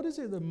what is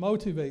it that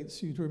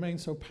motivates you to remain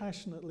so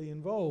passionately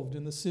involved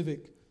in the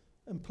civic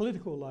and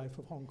political life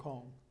of Hong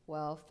Kong?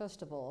 Well,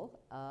 first of all,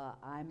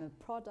 I'm a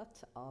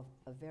product of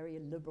a very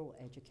liberal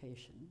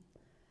education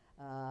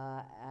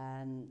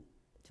and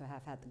to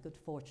have had the good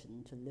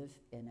fortune to live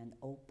in an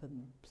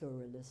open,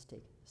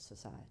 pluralistic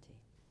society.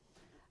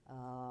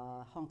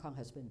 Hong Kong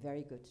has been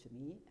very good to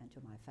me and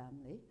to my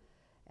family,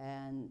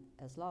 and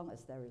as long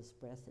as there is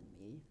breath in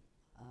me,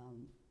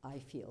 I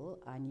feel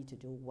I need to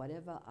do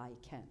whatever I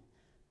can,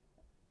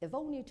 if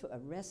only to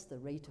arrest the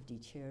rate of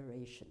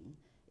deterioration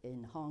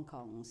in Hong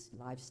Kong's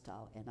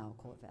lifestyle and our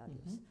core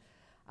values.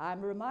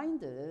 I'm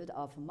reminded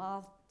of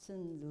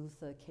Martin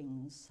Luther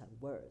King's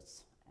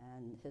words,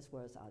 and his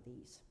words are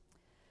these: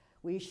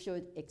 we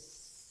should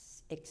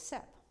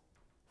accept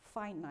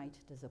finite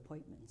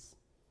disappointments,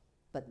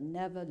 but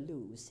never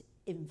lose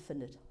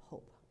infinite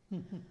hope.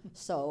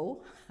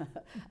 So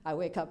I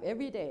wake up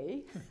every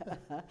day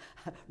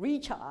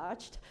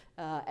recharged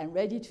and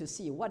ready to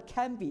see what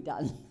can be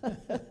done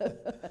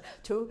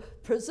to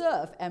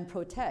preserve and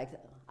protect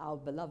our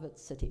beloved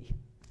city.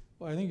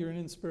 Well, I think you're an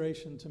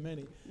inspiration to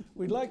many.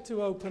 We'd like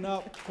to open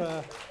up.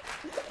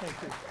 Thank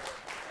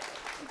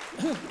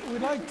you.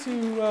 We'd like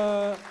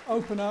to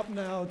open up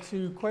now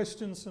to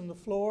questions from the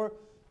floor.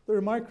 There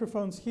are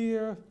microphones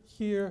here,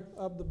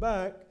 up the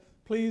back.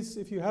 Please,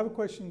 if you have a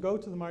question, go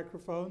to the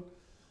microphone.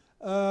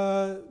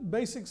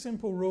 Basic,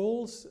 simple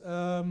rules.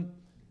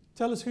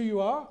 Tell us who you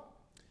are.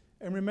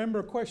 And remember,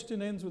 a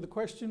question ends with a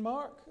question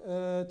mark.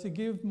 To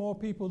give more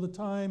people the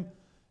time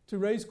to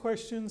raise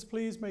questions,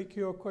 please make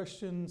your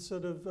question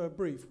sort of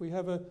brief. We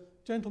have a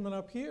gentleman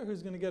up here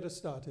who's going to get us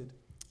started.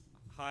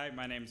 Hi,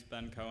 my name's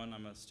Ben Cohen.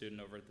 I'm a student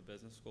over at the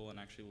business school and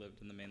actually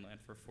lived in the mainland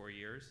for 4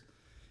 years.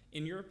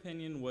 In your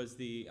opinion, was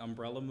the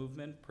umbrella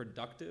movement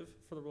productive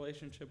for the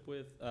relationship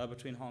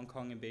between Hong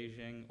Kong and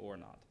Beijing or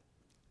not?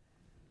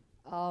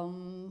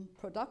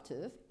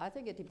 Productive, I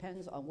think it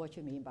depends on what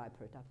you mean by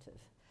productive.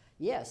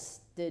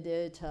 Yes, did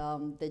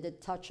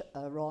it touch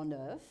a raw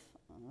nerve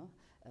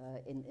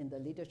in the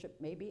leadership?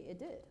 Maybe it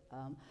did.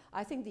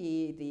 I think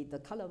the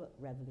color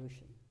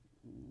revolution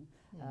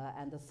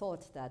and the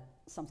thought that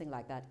something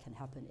like that can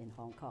happen in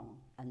Hong Kong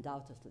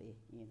undoubtedly,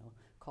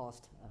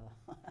 caused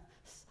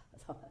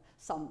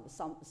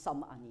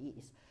some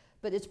unease.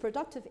 But it's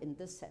productive in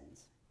this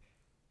sense,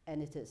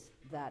 and it is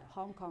that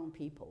Hong Kong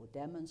people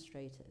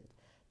demonstrated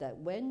that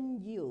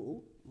when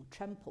you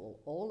trample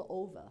all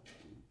over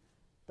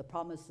the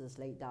promises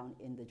laid down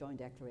in the Joint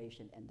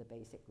Declaration and the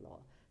Basic Law,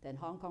 then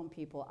Hong Kong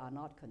people are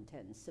not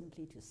content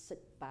simply to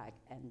sit back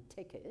and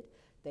take it.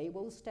 They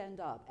will stand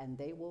up and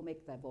they will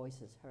make their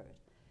voices heard.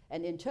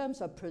 And in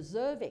terms of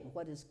preserving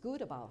what is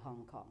good about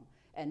Hong Kong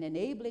and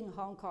enabling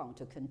Hong Kong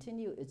to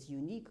continue its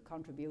unique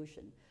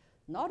contribution,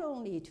 not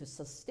only to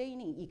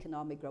sustaining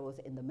economic growth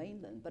in the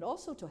mainland, but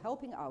also to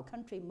helping our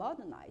country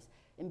modernize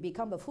and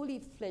become a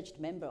fully fledged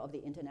member of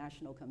the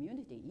international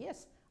community.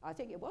 Yes, I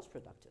think it was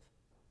productive.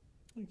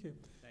 Thank you.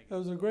 That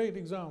was a great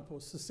example,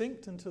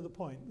 succinct and to the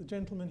point. The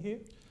gentleman here.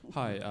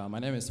 Hi, my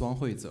name is Wang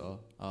Huizhe,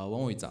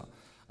 Wang Weizang.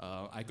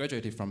 I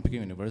graduated from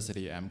Peking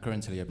University. I'm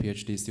currently a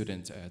PhD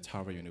student at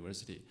Harvard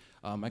University.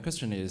 My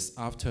question is,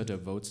 after the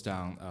vote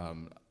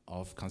down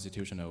of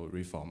constitutional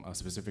reform,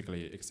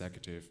 specifically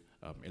executive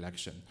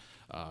election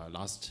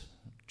last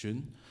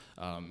June,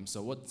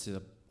 so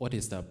what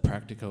is the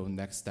practical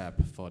next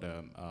step for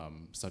the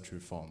such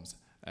reforms?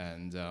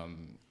 And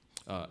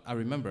I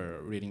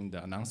remember reading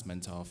the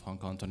announcement of Hong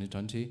Kong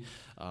 2020.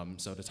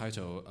 So the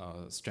title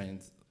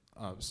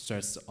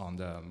stress on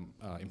the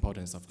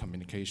importance of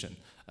communication.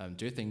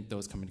 Do you think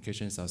those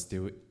communications are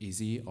still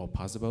easy or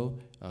possible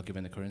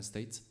given the current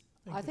state?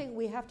 I think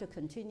we have to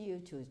continue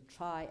to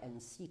try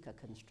and seek a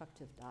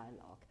constructive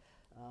dialogue,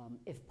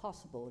 if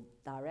possible,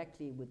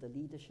 directly with the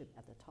leadership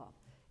at the top,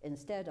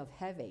 instead of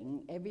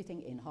having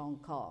everything in Hong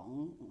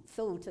Kong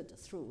filtered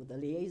through the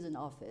liaison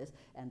office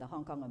and the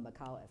Hong Kong and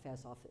Macau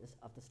Affairs Office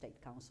of the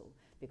State Council.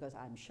 Because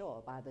I'm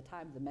sure by the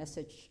time the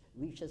message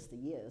reaches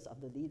the ears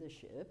of the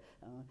leadership,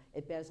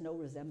 it bears no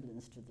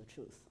resemblance to the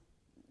truth.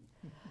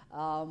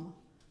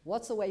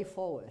 What's the way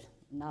forward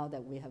now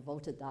that we have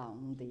voted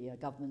down the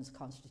government's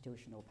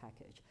constitutional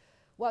package?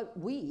 What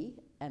we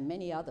and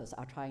many others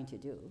are trying to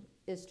do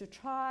is to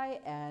try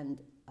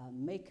and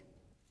make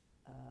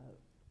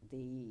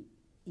the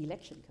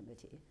election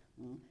committee,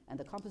 and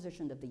the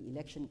composition of the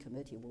election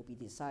committee will be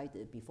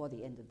decided before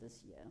the end of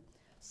this year,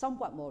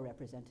 somewhat more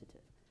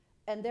representative.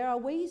 And there are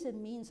ways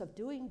and means of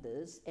doing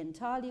this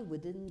entirely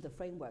within the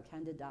framework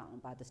handed down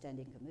by the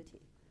Standing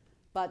Committee.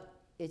 But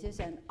it is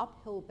an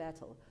uphill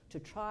battle to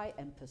try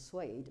and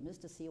persuade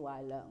Mr.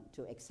 C.Y. Leung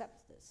to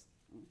accept this.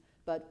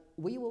 But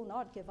we will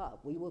not give up.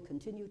 We will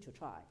continue to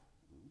try.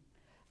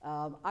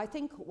 I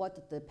think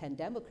what the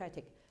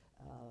pan-democratic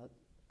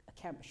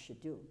camp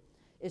should do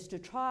is to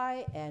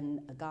try and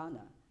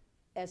garner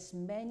as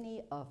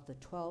many of the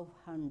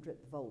 1,200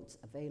 votes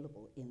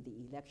available in the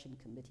election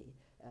committee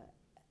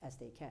as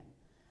they can.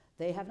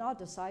 They have not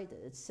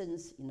decided,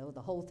 since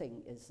the whole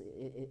thing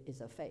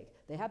is a fake,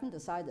 they haven't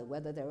decided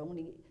whether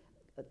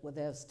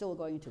they're still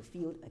going to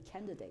field a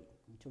candidate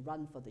to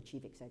run for the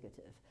chief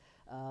executive.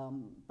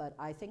 But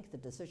I think the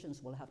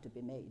decisions will have to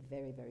be made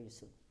very, very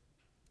soon.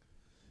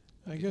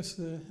 I guess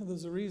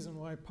there's a reason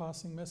why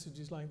passing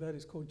messages like that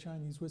is called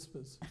Chinese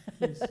whispers.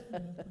 Please.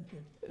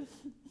 Okay.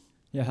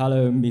 Yeah,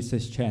 hello,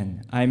 Mrs.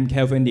 Chen. I'm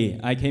Kelvin Lee.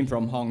 I came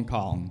from Hong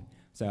Kong,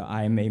 so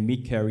I'm a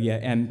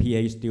mid-career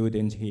MPA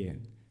student here.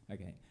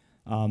 Okay,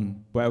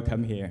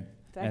 welcome here.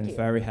 Thank you.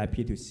 Very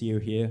happy to see you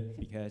here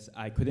because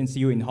I couldn't see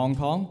you in Hong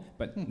Kong,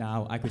 but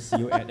now I could see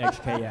you at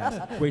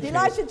HKS, which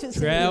is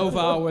 12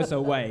 hours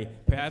away.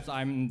 Perhaps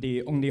I'm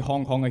the only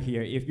Hong Konger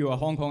here. If you are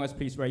Hong Kongers,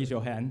 please raise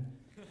your hand.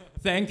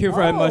 Thank you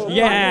very much.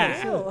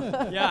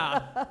 Yeah.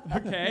 Yeah.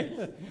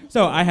 Okay.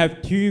 So I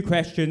have 2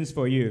 questions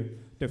for you.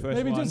 The first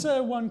Maybe one.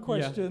 just one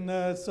question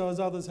so as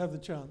others have the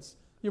chance.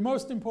 Your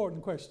most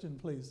important question,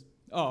 please.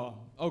 Oh,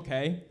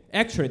 okay.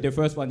 Actually, the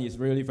first one is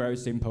really very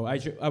simple.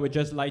 I would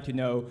just like to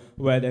know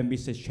whether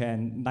Mrs.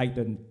 Chan liked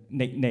the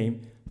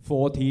nickname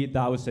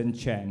 40,000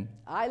 Chan.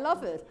 I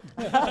love it.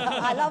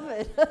 I love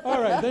it.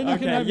 All right, then you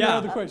can have your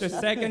other The question.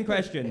 second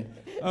question.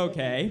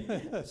 Okay.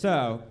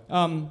 So,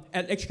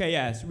 at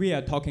HKS, we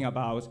are talking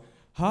about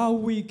how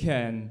we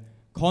can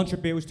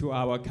contribute to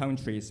our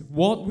countries,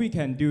 what we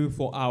can do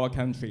for our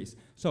countries.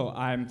 So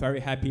I'm very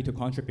happy to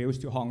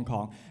contribute to Hong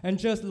Kong. And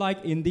just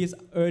like in this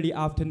early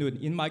afternoon,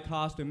 in my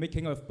class, to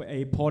making of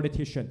a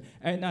politician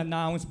and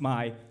announce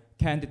my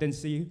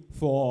candidacy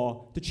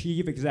for the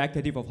chief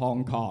executive of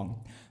Hong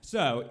Kong.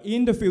 So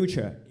in the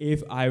future,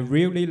 if I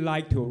really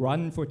like to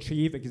run for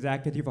chief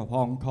executive of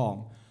Hong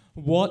Kong,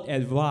 what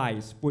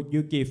advice would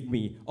you give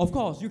me? Of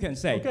course, you can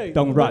say, Okay,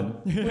 don't run.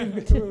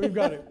 We've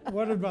got it.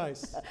 What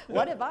advice?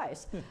 What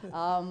advice?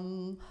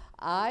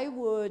 I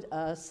would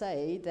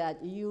say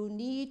that you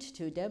need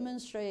to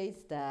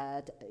demonstrate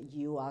that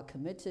you are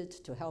committed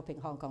to helping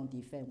Hong Kong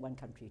defend one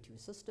country, two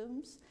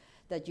systems,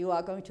 that you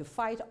are going to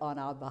fight on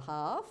our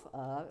behalf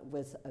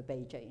with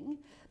Beijing,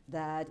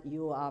 that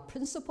you are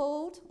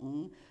principled,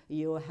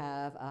 you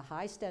have a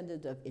high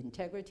standard of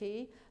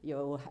integrity,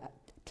 you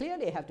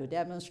clearly have to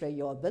demonstrate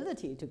your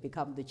ability to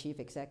become the chief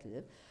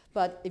executive.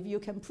 But if you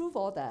can prove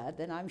all that,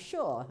 then I'm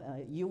sure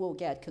you will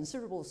get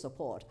considerable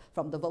support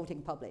from the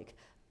voting public.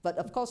 But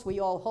of course,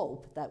 we all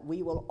hope that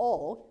we will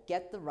all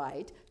get the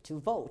right to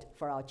vote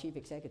for our chief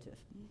executive.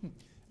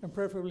 And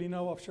preferably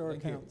no offshore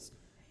accounts.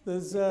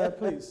 There's,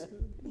 please.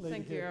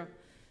 Thank you.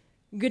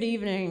 Good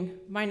evening.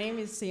 My name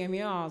is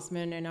Samuel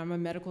Osman, and I'm a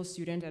medical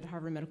student at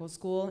Harvard Medical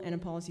School and a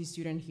policy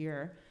student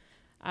here.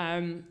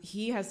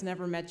 He has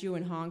never met you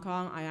in Hong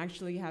Kong. I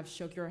actually have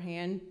shook your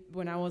hand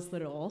when I was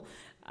little.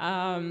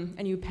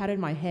 And you patted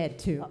my head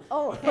too.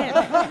 Oh.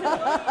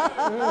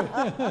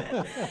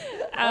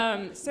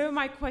 So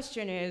my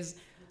question is,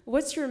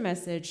 what's your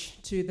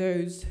message to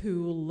those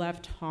who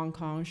left Hong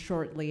Kong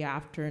shortly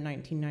after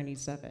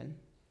 1997?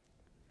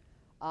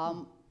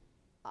 I'm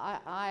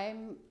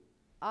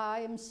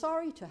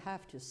sorry to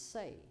have to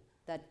say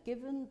that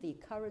given the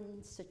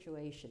current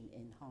situation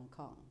in Hong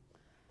Kong,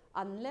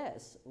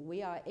 unless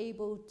we are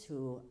able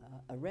to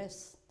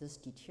arrest this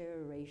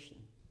deterioration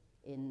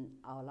in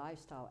our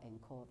lifestyle and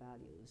core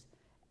values,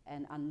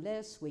 and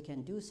unless we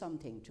can do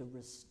something to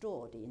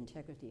restore the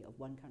integrity of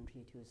one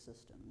country, two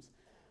systems,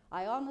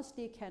 I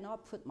honestly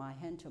cannot put my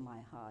hand to my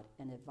heart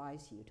and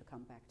advise you to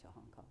come back to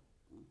Hong Kong.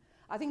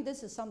 I think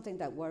this is something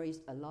that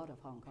worries a lot of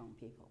Hong Kong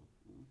people.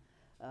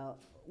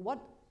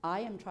 What I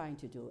am trying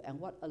to do, and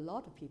what a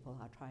lot of people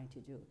are trying to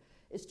do,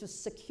 is to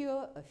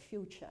secure a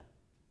future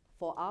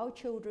for our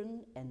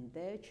children and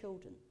their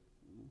children.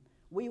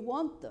 We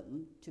want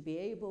them to be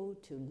able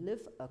to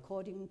live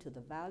according to the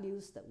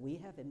values that we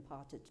have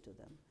imparted to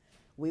them.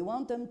 We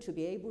want them to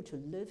be able to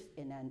live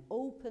in an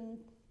open,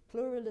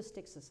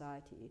 pluralistic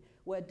society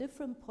where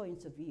different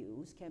points of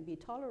views can be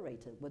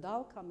tolerated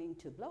without coming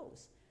to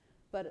blows.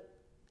 But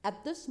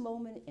at this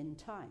moment in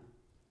time,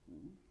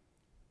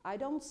 I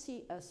don't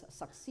see us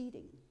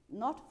succeeding,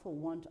 not for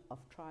want of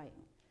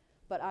trying.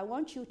 But I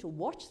want you to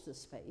watch the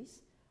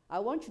space. I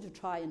want you to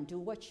try and do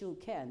what you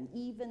can,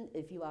 even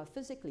if you are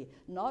physically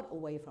not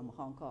away from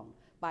Hong Kong,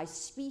 by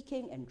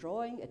speaking and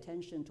drawing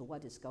attention to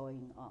what is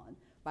going on,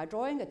 by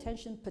drawing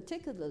attention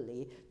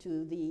particularly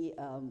to the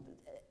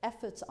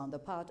efforts on the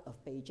part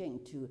of Beijing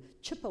to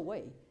chip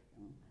away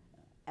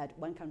at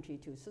one country,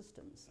 two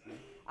systems.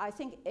 I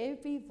think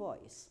every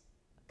voice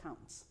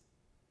counts.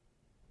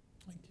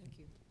 Thank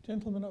you.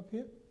 Gentleman up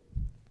here.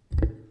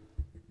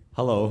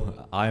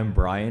 Hello, I'm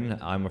Brian.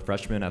 I'm a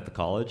freshman at the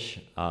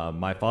college.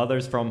 My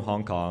father's from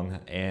Hong Kong,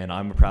 and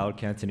I'm a proud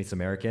Cantonese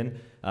American.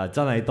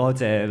 真係多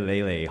謝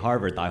你嚟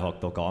Harvard 大學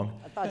度講。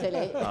多謝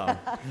你。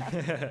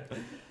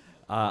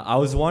I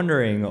was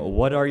wondering,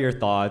 what are your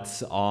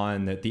thoughts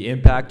on the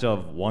impact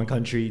of one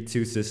country,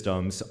 two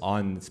systems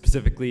on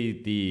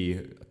specifically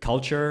the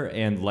culture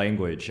and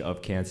language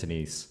of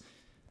Cantonese?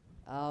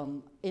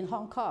 In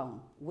Hong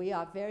Kong, we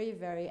are very,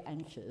 very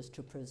anxious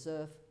to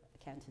preserve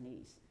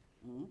Cantonese.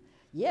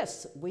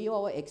 Yes, we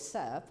all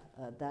accept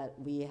that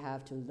we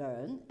have to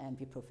learn and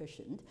be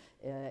proficient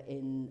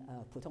in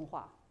普通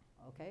话,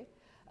 okay?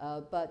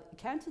 But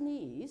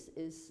Cantonese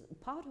is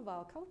part of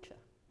our culture.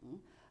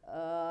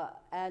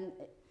 And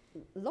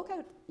look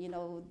at,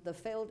 the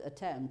failed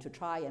attempt to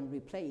try and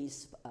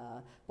replace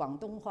广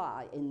东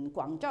话 in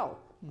Guangzhou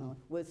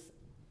with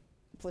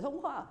普通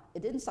话.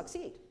 It didn't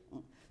succeed.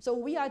 So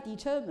we are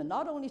determined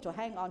not only to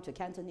hang on to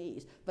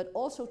Cantonese, but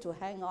also to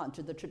hang on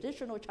to the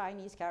traditional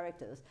Chinese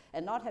characters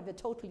and not have it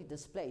totally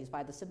displaced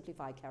by the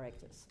simplified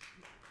characters.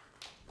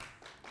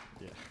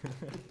 Yeah.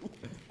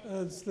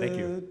 Thank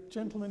you.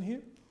 Gentleman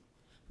here.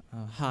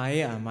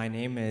 Hi, my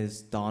name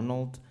is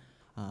Donald.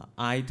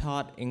 I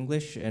taught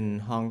English in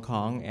Hong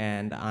Kong,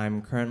 and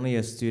I'm currently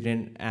a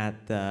student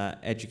at the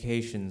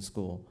education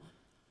school.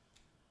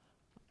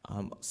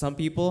 Some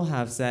people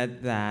have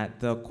said that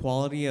the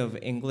quality of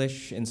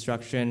English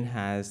instruction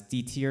has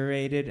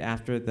deteriorated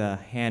after the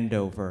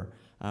handover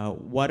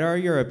What are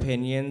your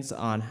opinions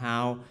on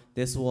how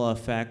this will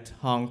affect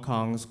Hong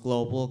Kong's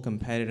global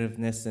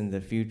competitiveness in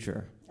the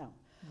future?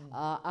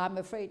 I'm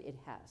afraid it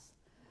has.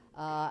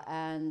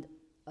 And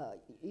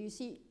you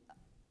see,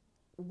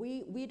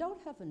 we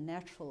don't have a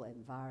natural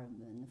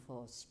environment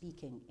for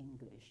speaking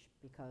English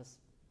because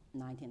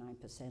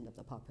 99% of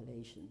the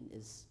population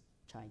is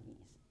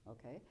Chinese,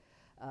 okay?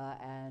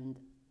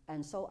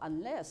 And so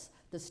unless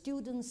the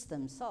students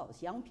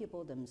themselves, young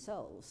people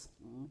themselves,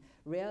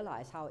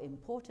 realize how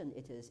important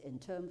it is in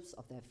terms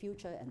of their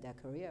future and their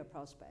career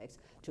prospects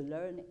to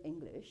learn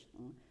English,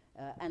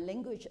 and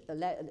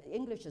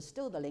English is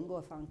still the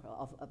lingua franca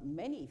of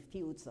many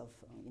fields of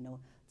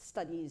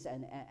studies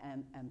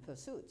and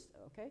pursuits,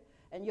 okay?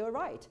 And you're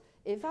right,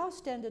 if our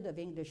standard of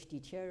English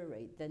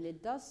deteriorate, then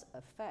it does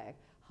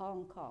affect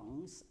Hong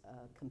Kong's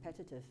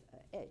competitive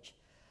edge.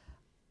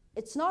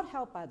 It's not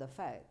helped by the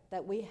fact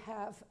that we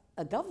have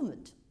a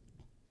government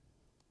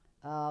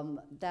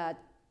that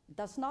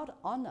does not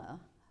honor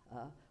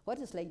what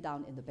is laid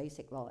down in the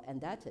basic law,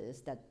 and that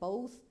is that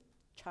both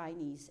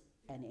Chinese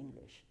and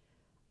English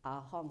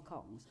are Hong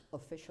Kong's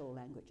official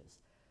languages.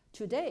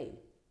 Today,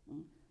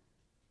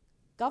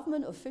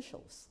 government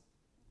officials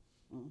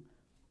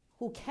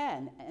who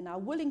can and are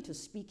willing to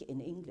speak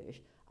in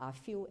English are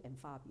few and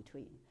far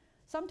between.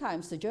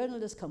 Sometimes the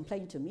journalists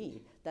complain to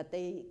me that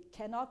they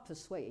cannot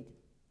persuade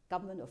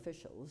government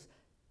officials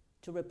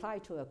to reply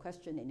to a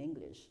question in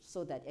English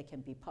so that it can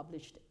be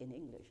published in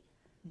English.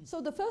 So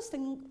the first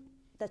thing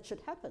that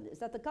should happen is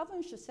that the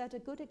government should set a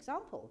good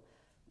example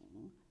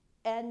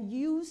and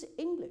use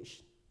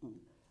English.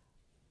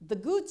 The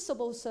good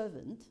civil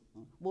servant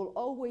will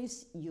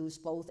always use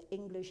both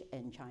English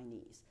and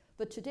Chinese.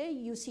 But today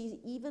you see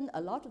even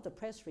a lot of the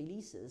press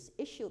releases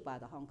issued by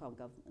the Hong Kong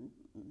government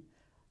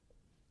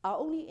are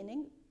only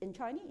in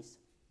Chinese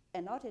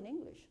and not in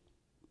English.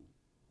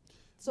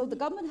 So the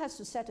government has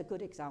to set a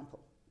good example.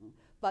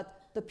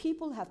 But the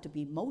people have to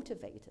be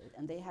motivated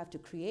and they have to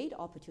create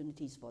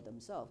opportunities for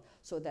themselves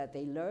so that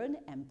they learn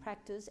and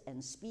practice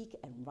and speak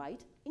and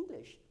write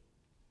English.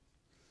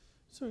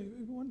 Sorry,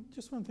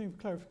 just one thing for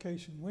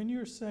clarification. When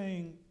you're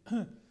saying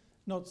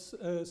not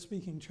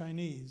speaking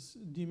Chinese,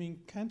 do you mean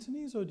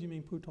Cantonese or do you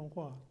mean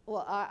Putonghua?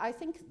 Well, I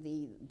think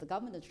the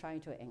government is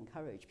trying to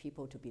encourage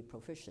people to be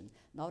proficient,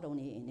 not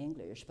only in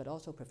English, but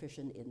also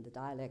proficient in the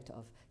dialect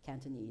of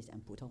Cantonese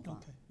and Putonghua.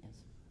 Okay.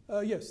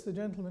 Yes. Yes, the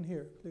gentleman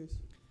here, please.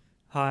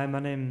 Hi, my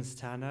name's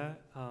Tanner.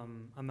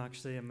 I'm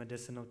actually a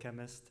medicinal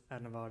chemist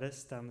and an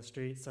artist down the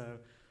street, so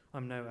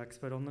I'm no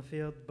expert on the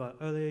field. But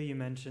earlier you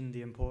mentioned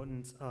the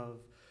importance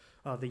of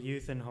the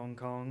youth in Hong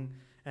Kong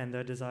and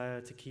their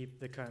desire to keep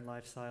the current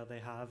lifestyle they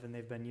have and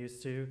they've been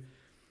used to.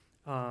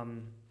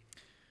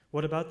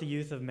 What about the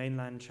youth of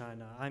mainland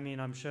China? I mean,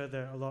 I'm sure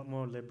they're a lot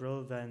more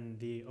liberal than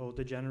the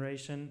older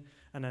generation,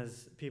 and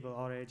as people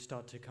our age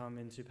start to come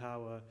into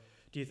power,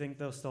 do you think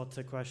they'll start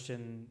to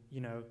question,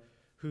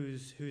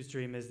 whose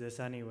dream is this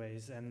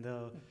anyways, and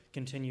they'll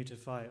continue to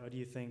fight? Or do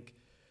you think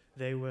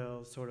they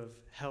will sort of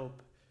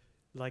help,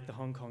 like the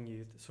Hong Kong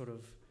youth, sort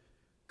of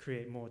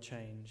create more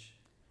change?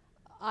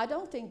 I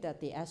don't think that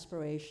the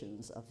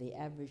aspirations of the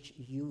average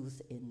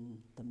youth in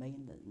the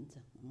mainland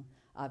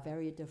are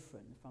very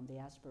different from the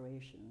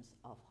aspirations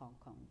of Hong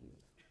Kong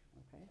youth,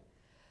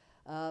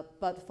 okay?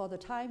 But for the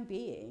time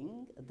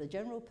being, the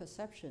general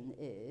perception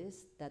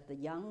is that the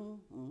young,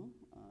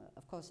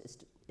 of course,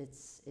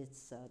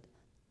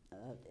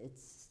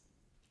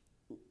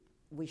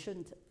 we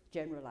shouldn't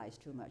generalize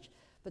too much,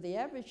 but the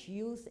average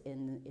youth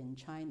in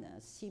China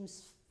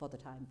seems, for the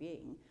time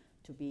being,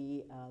 to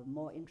be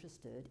more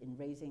interested in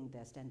raising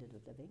their standard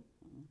of living,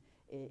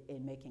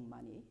 in making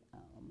money.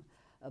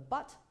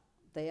 But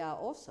they are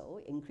also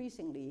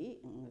increasingly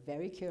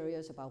very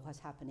curious about what's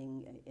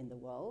happening in the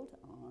world.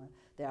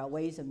 There are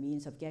ways and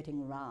means of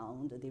getting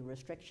around the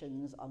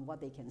restrictions on what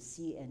they can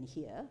see and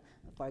hear.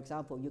 For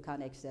example, you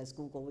can't access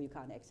Google, you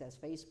can't access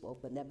Facebook,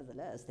 but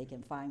nevertheless, they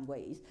can find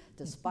ways,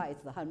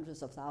 despite the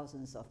hundreds of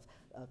thousands of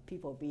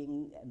people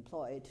being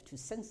employed, to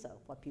censor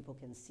what people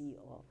can see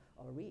or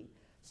read.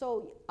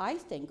 So I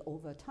think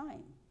over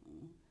time,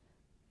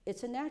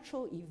 it's a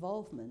natural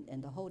evolvement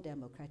in the whole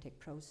democratic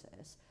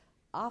process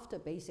after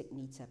basic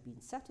needs have been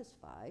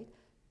satisfied,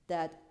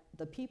 that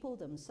the people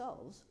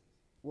themselves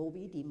will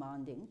be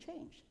demanding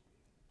change.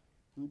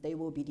 They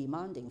will be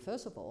demanding,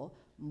 first of all,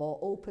 more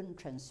open,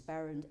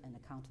 transparent, and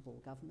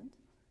accountable government.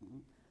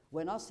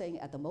 We're not saying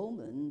at the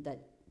moment that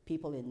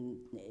people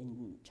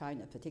in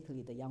China,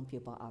 particularly the young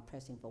people, are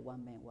pressing for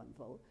one man, one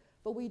vote.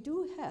 But we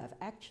do have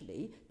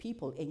actually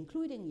people,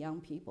 including young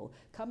people,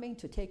 coming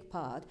to take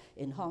part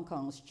in Hong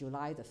Kong's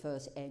July the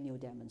 1st annual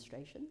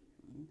demonstration,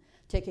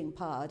 taking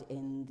part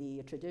in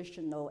the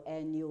traditional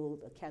annual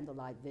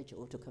candlelight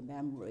vigil to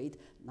commemorate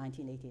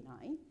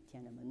 1989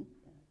 Tiananmen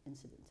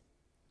incident.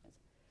 Yes.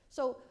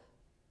 So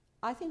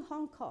I think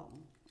Hong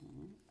Kong,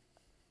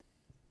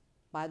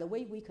 by the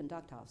way we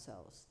conduct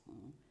ourselves,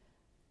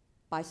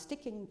 by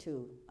sticking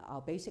to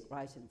our basic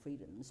rights and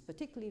freedoms,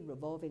 particularly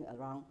revolving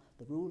around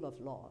the rule of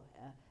law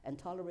and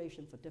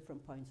toleration for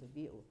different points of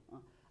view,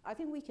 I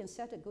think we can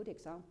set a good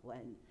example.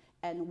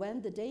 And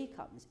when the day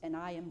comes, and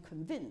I am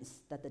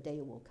convinced that the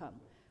day will come,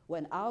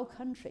 when our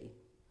country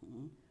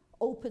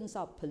opens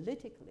up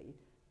politically,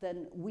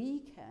 then we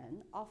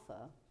can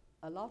offer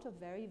a lot of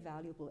very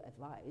valuable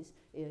advice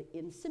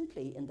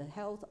simply in the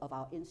health of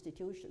our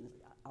institutions,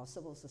 our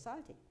civil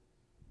society.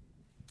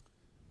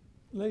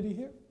 Lady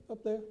here,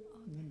 up there,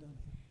 and then down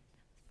here.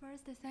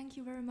 First, thank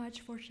you very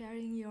much for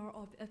sharing your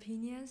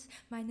opinions.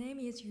 My name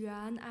is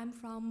Yuan. I'm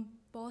from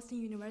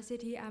Boston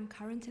University. I'm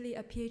currently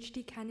a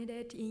PhD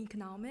candidate in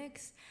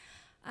economics.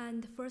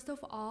 And first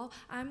of all,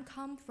 I'm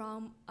come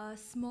from a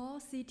small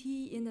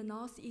city in the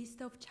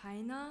northeast of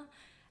China,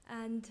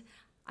 and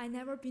I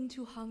never been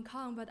to Hong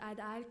Kong, but I'd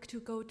like to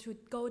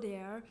go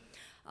there.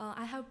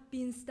 I have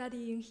been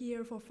studying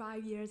here for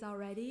 5 years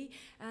already,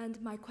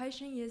 and my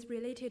question is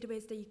related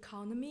with the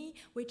economy,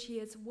 which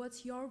is,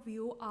 what's your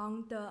view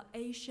on the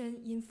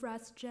Asian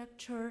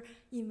Infrastructure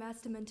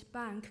Investment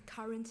Bank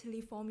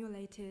currently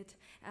formulated,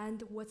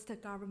 and what's the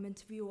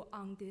government view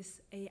on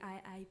this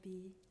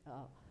AIIB?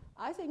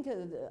 I think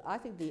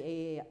the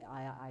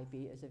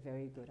AIIB is a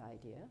very good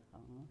idea.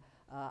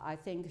 I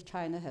think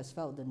China has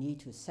felt the need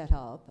to set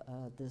up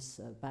this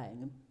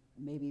bank,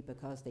 maybe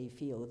because they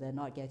feel they're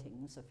not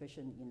getting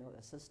sufficient,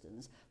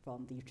 assistance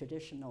from the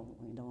traditional,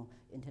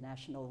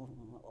 international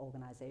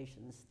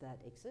organizations that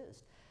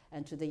exist.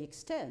 And to the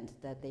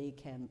extent that they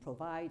can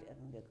provide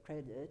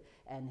credit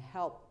and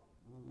help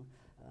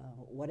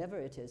whatever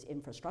it is,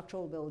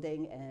 infrastructural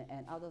building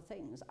and other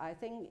things, I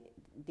think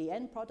the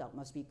end product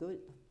must be good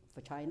for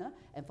China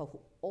and for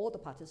all the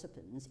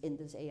participants in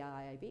this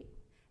AIIB.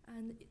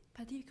 And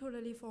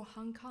particularly for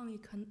Hong Kong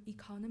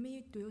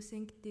economy, do you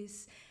think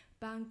this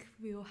bank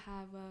will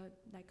have a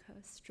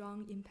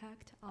strong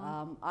impact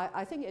on?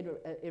 I think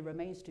it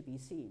remains to be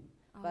seen.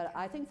 Okay. But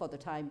I think for the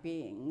time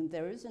being,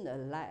 there isn't a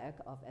lack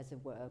of, as it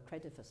were,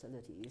 credit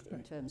facilities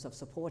in terms of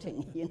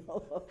supporting,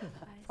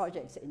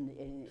 projects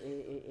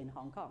in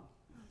Hong Kong.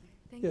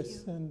 Thank you.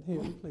 Yes, and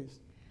here, please.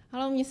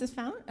 Hello, Mrs.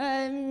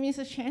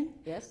 Mrs. Chen.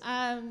 Yes.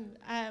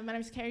 My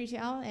name is Carrie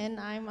Jiao, and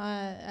I'm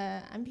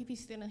a MPP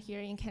student here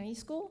in Kennedy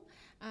School.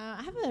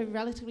 I have a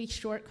relatively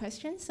short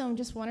question, so I'm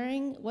just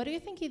wondering, what do you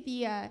think is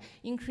the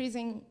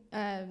increasing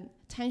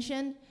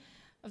tension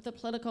of the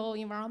political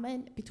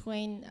environment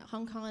between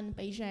Hong Kong and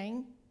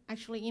Beijing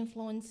actually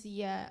influence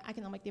the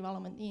economic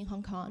development in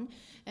Hong Kong?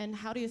 And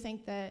how do you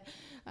think that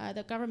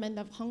the government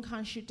of Hong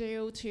Kong should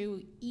do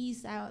to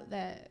ease out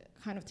that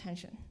kind of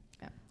tension?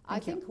 Yeah. I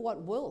think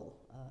what will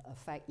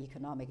affect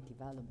economic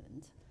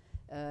development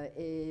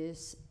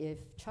is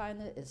if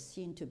China is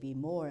seen to be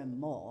more and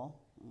more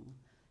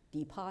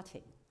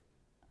departing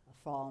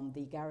from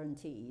the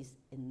guarantees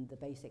in the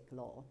basic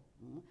law,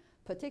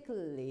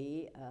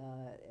 particularly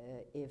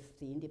if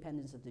the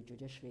independence of the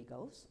judiciary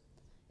goes,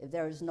 if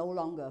there is no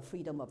longer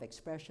freedom of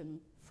expression,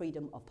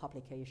 freedom of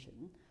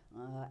publication,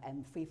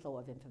 and free flow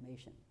of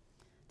information.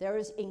 There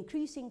is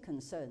increasing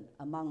concern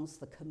amongst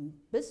the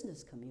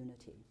business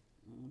community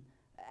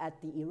at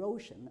the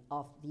erosion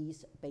of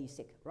these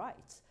basic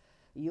rights.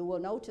 You will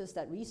notice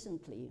that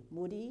recently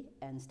Moody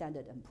and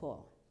Standard &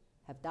 Poor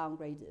have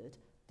downgraded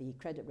the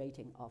credit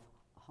rating of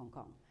Hong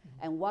Kong.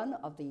 And one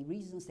of the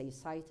reasons they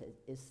cited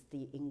is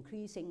the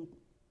increasing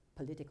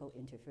political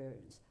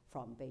interference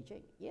from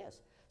Beijing.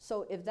 Yes.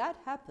 So if that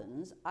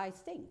happens, I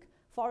think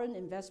foreign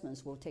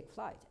investments will take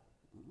flight.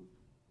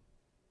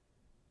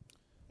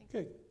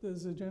 Okay,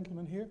 there's a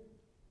gentleman here.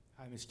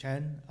 Hi, Ms.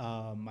 Chen.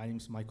 My name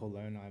is Michael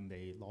Learn. I'm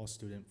a law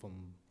student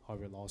from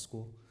Harvard Law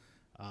School.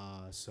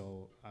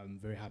 So I'm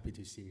very happy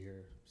to see you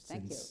here.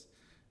 Since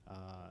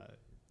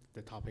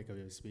the topic of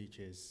your speech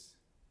is,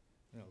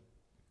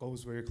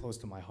 goes very close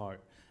to my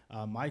heart.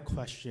 My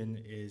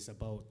question is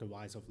about the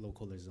rise of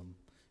localism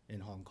in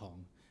Hong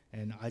Kong.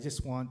 And I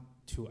just want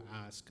to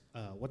ask,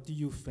 what do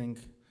you think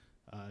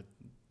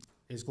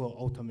is going to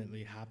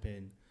ultimately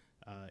happen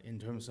in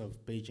terms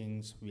of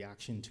Beijing's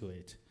reaction to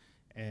it?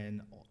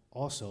 And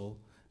also,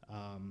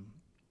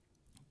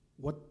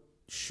 what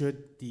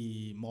should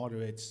the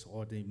moderates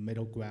or the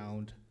middle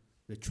ground,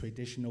 the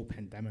traditional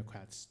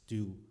pan-democrats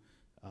do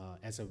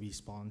as a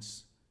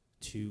response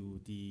to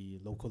the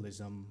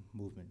localism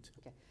movement?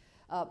 Okay.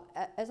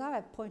 As I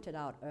have pointed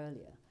out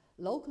earlier,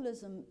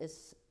 localism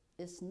is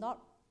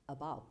not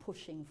about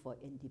pushing for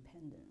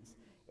independence.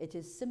 It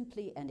is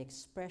simply an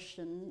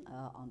expression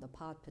on the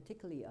part,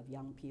 particularly of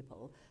young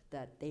people,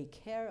 that they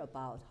care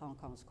about Hong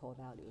Kong's core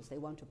values. They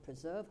want to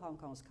preserve Hong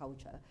Kong's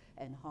culture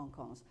and Hong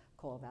Kong's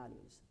core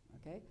values.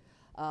 Okay?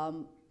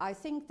 I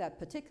think that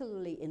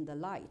particularly in the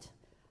light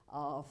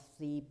of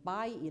the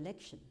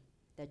by-election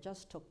that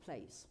just took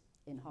place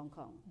in Hong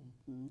Kong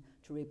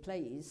to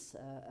replace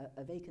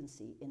a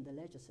vacancy in the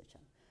legislature,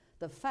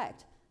 the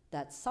fact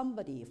that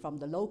somebody from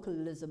the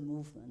localism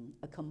movement,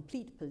 a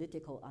complete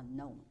political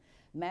unknown,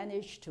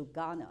 managed to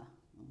garner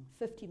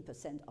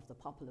 15% of the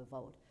popular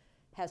vote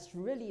has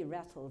really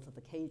rattled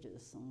the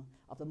cages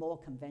of the more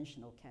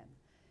conventional camp.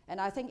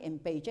 And I think in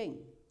Beijing,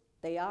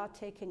 they are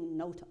taking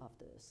note of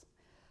this.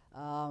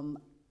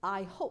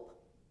 I hope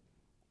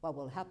what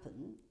will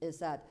happen is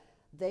that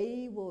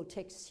they will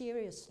take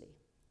seriously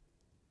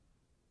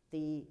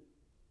the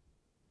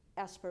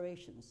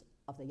aspirations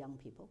of the young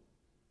people,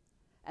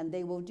 and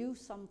they will do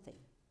something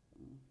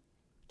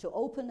to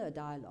open a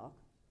dialogue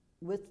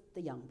with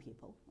the young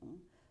people.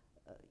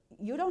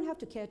 You don't have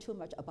to care too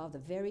much about the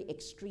very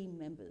extreme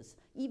members,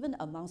 even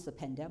amongst the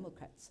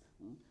pan-democrats.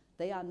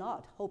 They are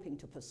not hoping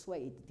to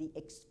persuade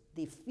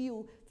the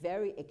few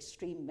very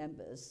extreme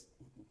members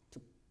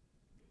to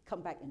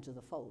come back into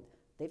the fold.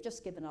 They've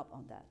just given up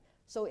on that.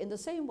 So in the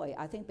same way,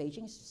 I think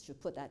Beijing should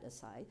put that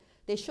aside.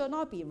 They should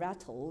not be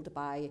rattled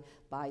by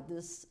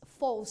this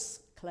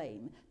false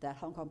claim that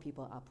Hong Kong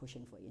people are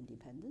pushing for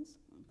independence.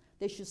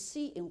 They should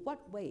see in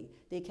what way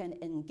they can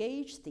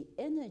engage the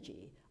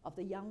energy of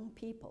the young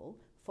people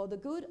for the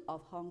good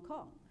of Hong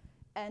Kong.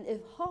 And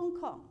if Hong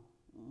Kong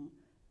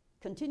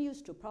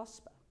continues to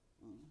prosper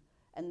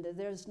and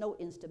there's no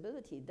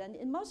instability, then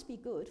it must be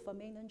good for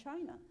mainland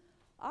China.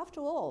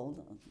 After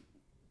all,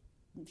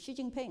 Xi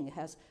Jinping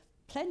has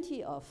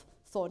plenty of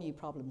thorny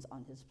problems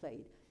on his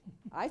plate.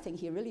 I think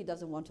he really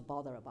doesn't want to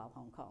bother about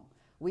Hong Kong.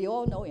 We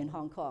all know in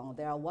Hong Kong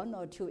there are one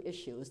or two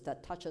issues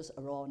that touches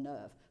a raw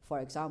nerve. For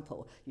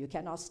example, you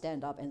cannot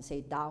stand up and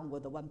say down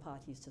with the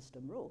one-party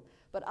system rule.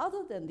 But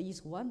other than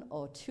these one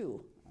or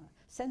two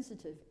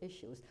sensitive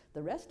issues,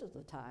 the rest of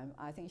the time,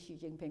 I think Xi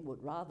Jinping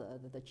would rather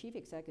that the chief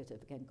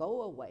executive can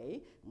go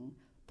away,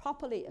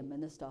 properly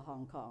administer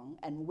Hong Kong,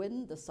 and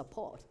win the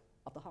support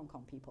of the Hong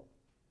Kong people.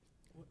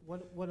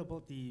 What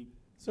about the...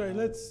 Sorry,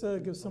 let's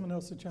give someone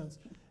else a chance.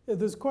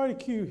 There's quite a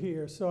queue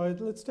here, so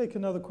let's take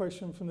another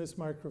question from this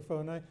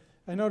microphone.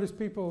 I notice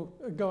people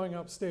are going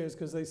upstairs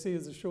because they see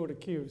it's a shorter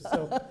queue.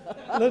 So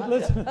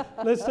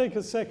let's take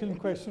a second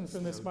question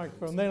from this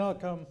microphone. Then I'll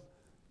come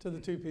to the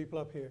two people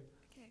up here.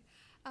 Okay.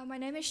 My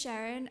name is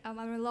Sharon. I'm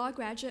a law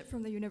graduate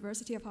from the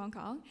University of Hong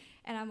Kong,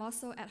 and I'm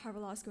also at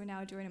Harvard Law School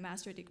now doing a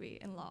master's degree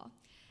in law.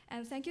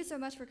 And thank you so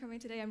much for coming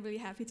today. I'm really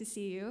happy to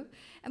see you.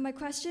 And my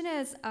question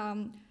is,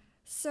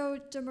 so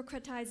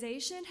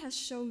democratization has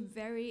shown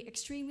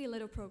extremely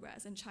little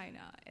progress in China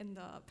in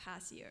the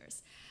past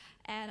years.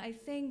 And I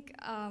think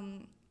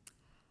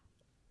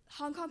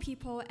Hong Kong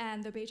people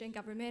and the Beijing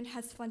government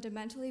has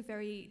fundamentally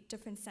very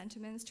different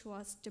sentiments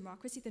towards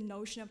democracy, the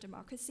notion of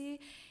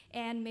democracy,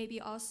 and maybe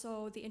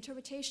also the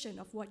interpretation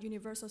of what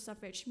universal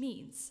suffrage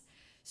means.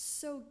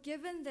 So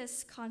given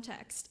this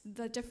context,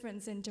 the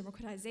difference in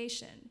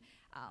democratization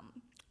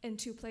in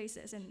two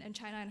places, in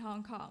China and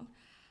Hong Kong,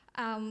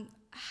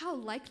 how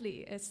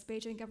likely is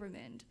Beijing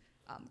government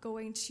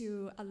going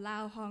to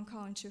allow Hong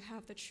Kong to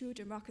have the true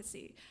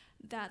democracy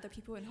that the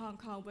people in Hong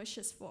Kong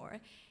wishes for?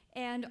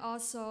 And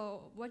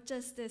also, what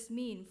does this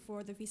mean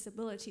for the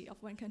feasibility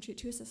of one country,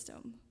 two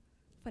system,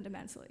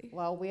 fundamentally?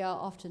 Well, we are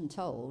often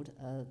told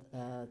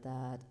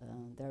that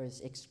there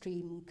is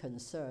extreme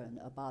concern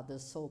about the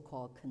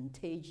so-called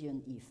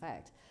contagion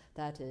effect.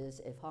 That is,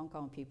 if Hong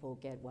Kong people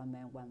get one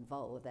man, one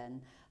vote,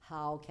 then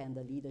how can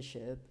the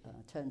leadership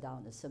turn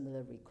down a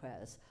similar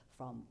request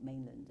from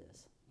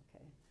mainlanders?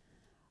 Okay.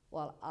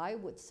 Well, I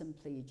would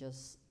simply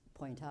just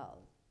point out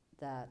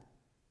that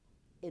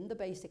in the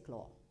Basic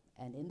Law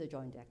and in the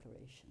Joint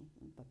Declaration,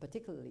 but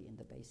particularly in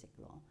the Basic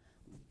Law,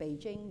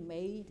 Beijing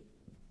made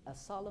a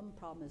solemn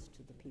promise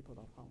to the people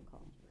of Hong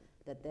Kong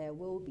that there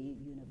will be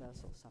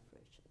universal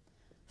suffrage.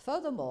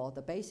 Furthermore,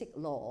 the Basic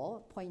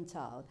Law points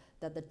out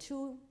that the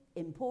two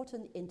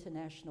important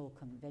international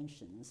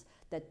conventions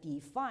that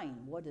define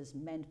what is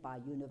meant by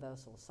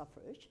universal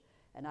suffrage,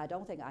 and I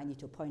don't think I need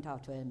to point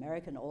out to an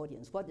American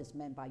audience what is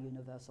meant by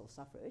universal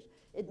suffrage.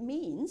 It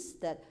means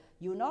that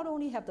you not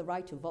only have the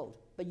right to vote,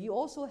 but you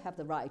also have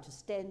the right to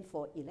stand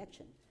for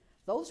election.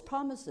 Those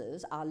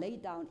promises are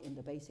laid down in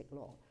the Basic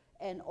Law.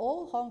 And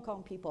all Hong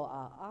Kong people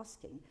are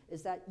asking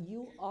is that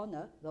you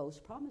honor those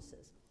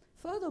promises.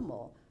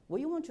 Furthermore,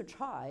 we want to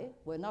try,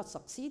 we're not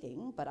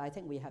succeeding, but I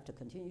think we have to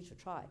continue to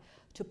try,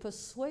 to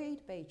persuade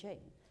Beijing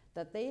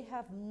that they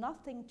have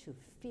nothing to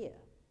fear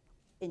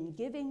in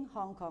giving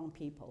Hong Kong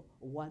people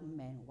one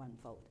man, one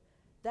vote.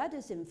 That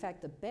is, in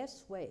fact, the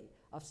best way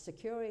of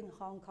securing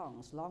Hong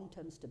Kong's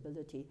long-term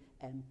stability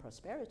and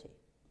prosperity.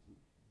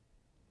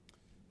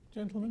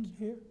 Gentlemen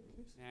here.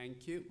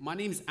 Thank you. My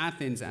name is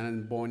Athens, and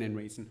I'm born and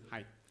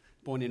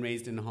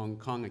raised in Hong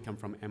Kong. I come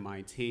from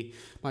MIT.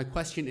 My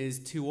question is,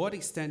 to what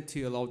extent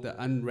to allow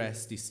the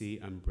unrest you see,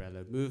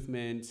 umbrella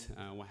movement,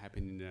 what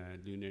happened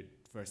in the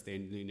first day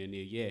in Lunar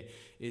New Year,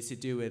 is to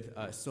do with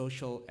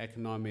social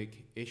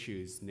economic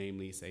issues,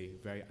 namely, say,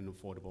 very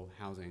unaffordable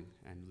housing,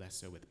 and less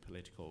so with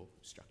political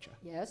structure?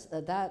 Yes,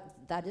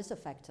 that is a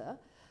factor.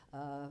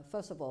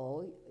 First of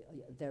all,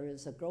 there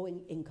is a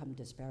growing income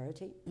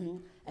disparity.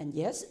 And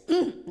yes,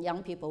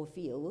 young people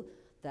feel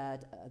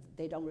that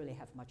they don't really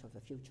have much of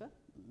a future.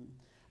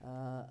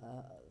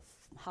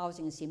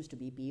 Housing seems to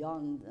be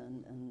beyond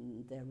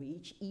their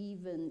reach,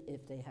 even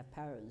if they have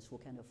parents who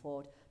can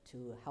afford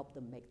to help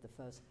them make the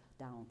first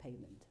down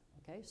payment.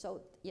 Okay,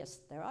 so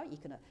yes, there are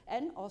economic,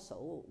 and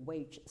also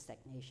wage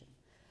stagnation.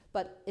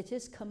 But it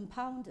is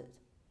compounded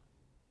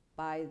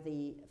by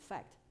the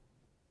fact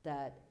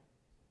that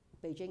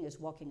Beijing is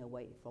walking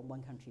away from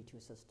one country, two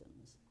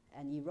systems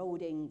and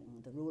eroding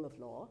the rule of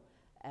law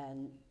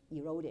and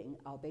eroding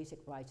our basic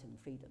rights and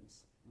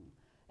freedoms.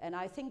 And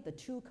I think the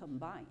two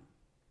combined,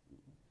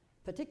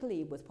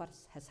 particularly with what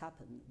has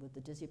happened with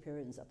the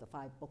disappearance of the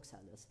 5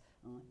 booksellers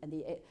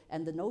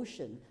and the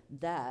notion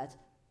that,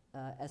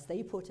 as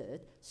they put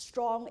it,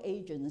 strong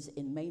agents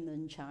in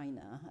mainland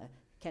China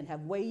can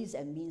have ways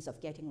and means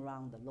of getting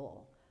around the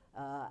law.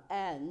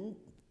 And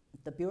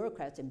the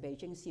bureaucrats in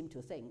Beijing seem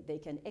to think they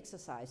can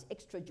exercise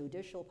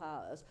extrajudicial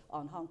powers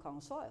on Hong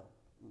Kong soil.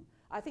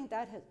 I think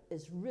that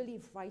is really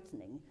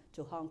frightening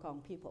to Hong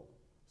Kong people.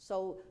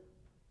 So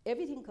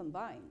everything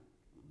combined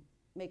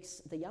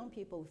makes the young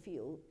people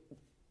feel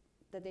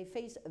that they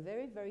face a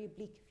very, very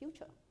bleak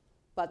future.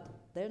 But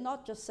they're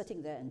not just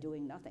sitting there and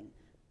doing nothing.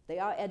 They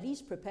are at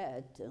least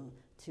prepared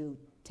to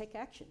take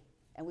action.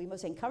 And we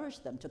must encourage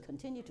them to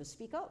continue to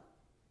speak up.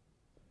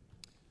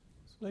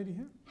 This lady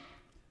here.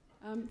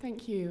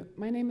 Thank you.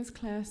 My name is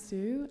Claire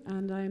Su,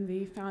 and I'm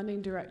the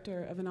founding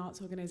director of an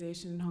arts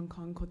organization in Hong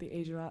Kong called the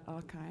Asia Art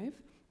Archive.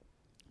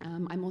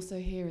 I'm also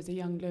here as a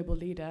young global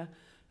leader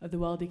of the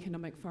World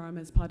Economic Forum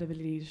as part of a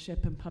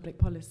leadership and public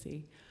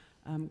policy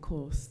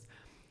course.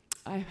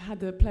 I've had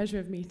the pleasure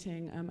of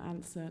meeting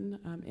Anson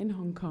in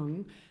Hong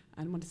Kong,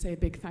 and want to say a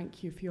big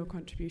thank you for your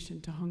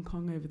contribution to Hong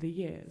Kong over the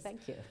years.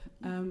 Thank you.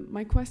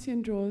 My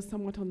question draws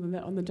somewhat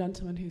on the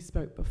gentleman who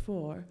spoke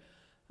before.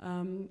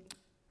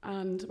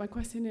 And my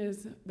question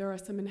is, there are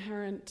some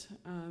inherent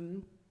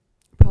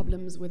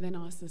problems within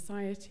our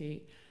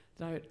society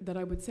that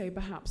I would say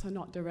perhaps are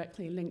not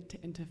directly linked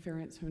to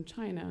interference from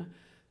China.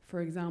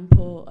 For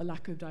example, a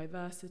lack of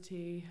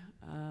diversity,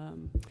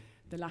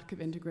 the lack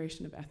of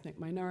integration of ethnic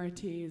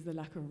minorities, the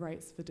lack of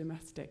rights for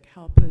domestic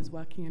helpers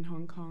working in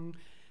Hong Kong,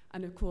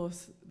 and of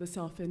course, the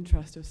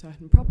self-interest of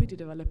certain property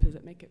developers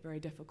that make it very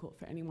difficult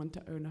for anyone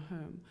to own a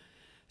home.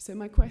 So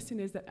my question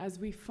is that as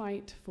we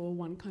fight for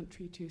one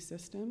country, two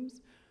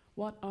systems,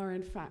 what are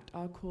in fact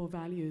our core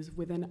values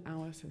within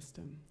our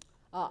system?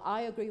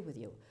 I agree with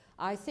you.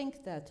 I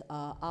think that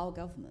our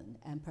government,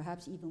 and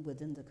perhaps even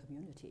within the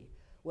community,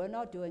 we're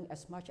not doing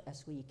as much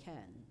as we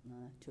can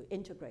to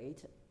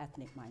integrate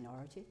ethnic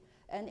minority.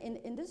 And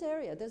in this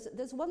area,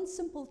 there's one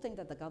simple thing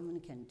that the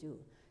government can do.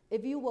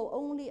 If you will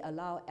only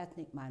allow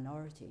ethnic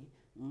minority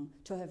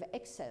to have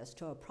access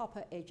to a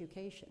proper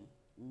education,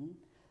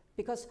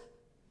 because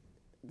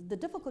the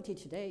difficulty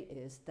today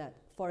is that,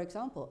 for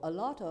example, a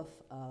lot of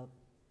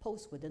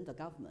posts within the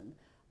government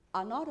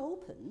are not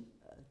open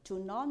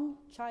to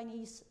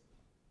non-Chinese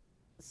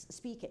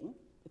speaking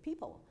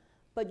people.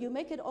 But you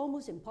make it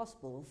almost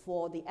impossible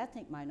for the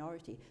ethnic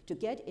minority to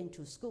get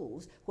into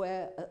schools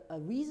where a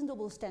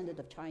reasonable standard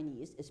of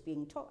Chinese is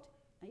being taught.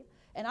 Right?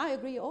 And I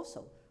agree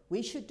also,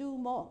 we should do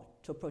more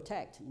to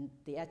protect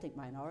the ethnic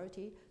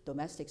minority,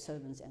 domestic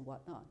servants and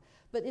whatnot.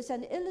 But it's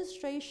an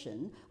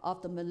illustration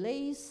of the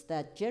malaise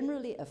that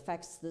generally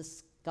affects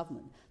this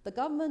government. The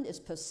government is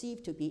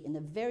perceived to be in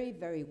a very,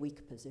 very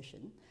weak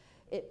position.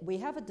 We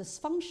have a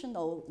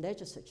dysfunctional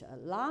legislature,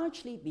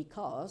 largely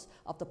because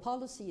of the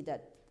policy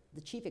that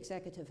the chief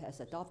executive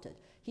has adopted.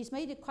 He's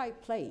made it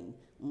quite plain.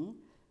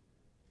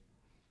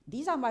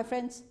 These are my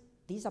friends,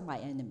 these are my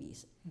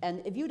enemies.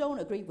 And if you don't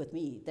agree with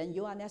me, then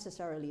you are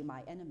necessarily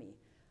my enemy.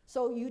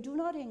 So you do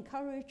not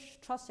encourage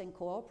trust and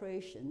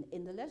cooperation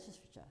in the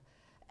legislature.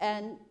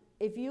 And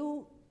if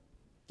you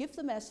give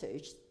the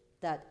message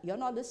that you're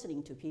not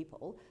listening to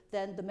people,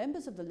 then the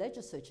members of the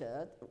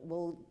legislature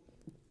will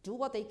do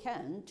what they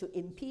can to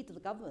impede the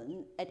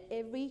government at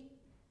every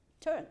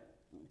turn.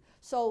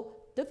 So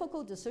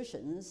difficult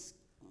decisions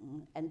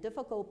and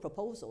difficult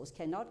proposals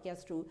cannot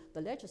get through the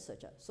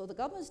legislature. So the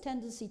government's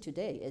tendency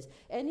today is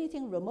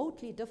anything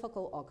remotely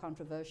difficult or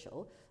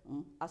controversial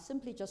are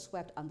simply just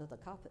swept under the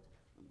carpet.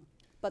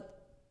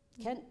 But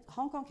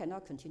Hong Kong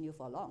cannot continue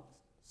for long.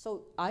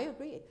 So I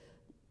agree,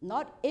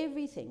 not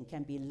everything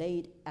can be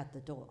laid at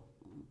the door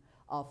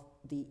of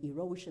the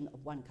erosion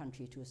of one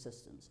country, two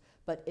systems.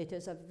 But it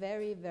is a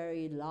very,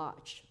 very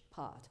large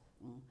part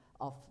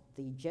of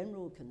the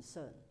general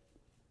concern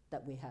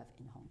that we have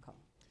in Hong Kong.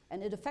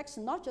 And it affects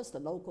not just the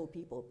local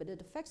people, but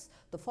it affects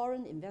the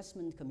foreign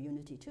investment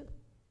community too.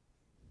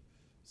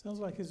 Sounds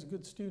like he's a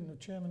good student of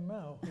Chairman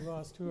Mao, who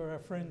asked who are our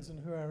friends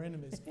and who are our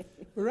enemies.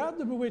 We're at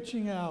the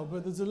bewitching hour,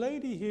 but there's a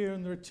lady here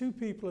and there are two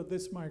people at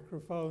this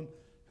microphone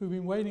who've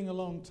been waiting a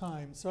long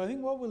time. So I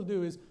think what we'll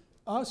do is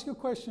ask your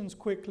questions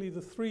quickly,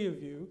 the three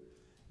of you,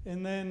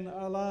 and then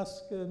I'll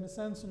ask Ms.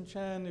 Anson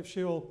Chan if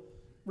she'll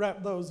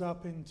wrap those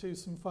up into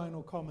some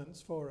final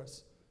comments for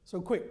us.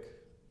 So quick,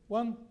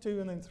 1, 2,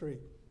 and then 3.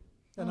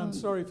 And I'm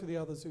sorry for the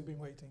others who've been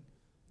waiting.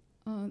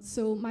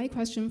 So my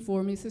question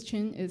for Mrs.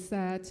 Chen is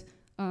that,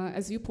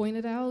 as you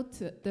pointed out,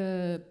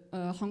 the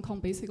Hong Kong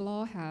Basic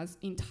Law has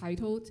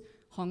entitled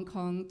Hong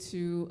Kong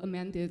to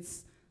amend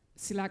its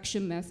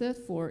selection method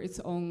for its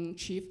own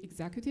chief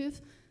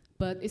executive,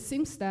 but it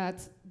seems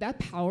that that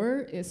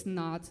power is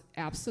not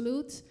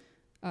absolute.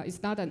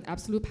 It's not an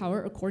absolute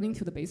power according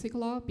to the Basic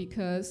Law,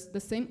 because the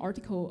same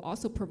article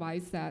also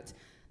provides that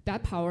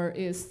that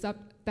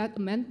that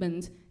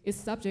amendment is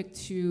subject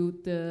to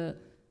the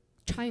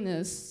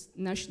China's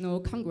National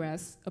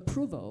Congress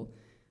approval.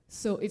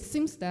 So it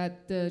seems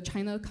that the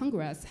China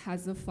Congress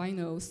has the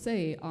final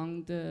say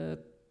on the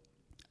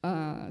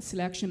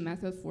selection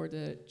method for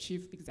the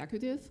chief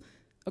executive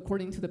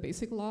according to the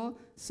basic law.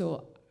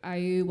 So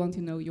I want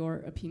to know your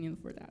opinion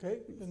for that.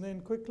 Okay, and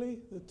then quickly,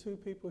 the two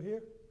people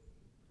here.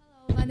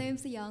 Hello, my name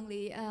is Yang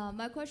Li.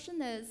 My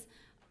question is,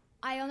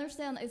 I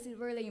understand it's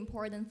really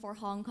important for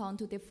Hong Kong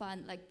to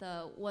define like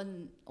the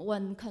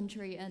one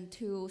country and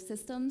two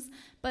systems.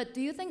 But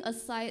do you think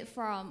aside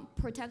from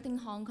protecting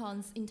Hong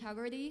Kong's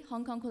integrity,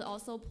 Hong Kong could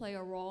also play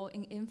a role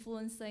in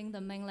influencing the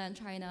mainland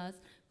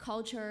China's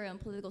culture and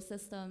political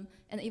system?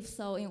 And if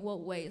so, in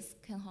what ways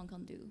can Hong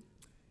Kong do?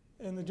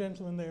 And the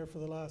gentleman there for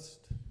the last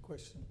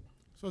question.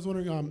 So I was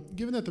wondering,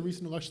 given that the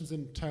recent elections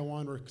in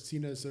Taiwan were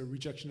seen as a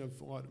rejection of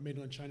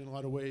mainland China in a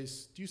lot of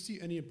ways, do you see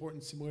any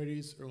important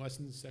similarities or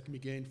lessons that can be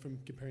gained from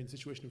comparing the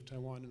situation of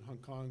Taiwan and Hong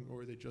Kong,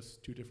 or are they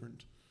just too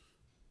different?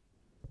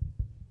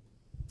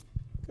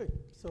 Good.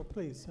 So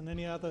please, and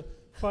any other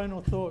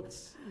final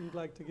thoughts you'd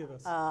like to give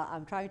us?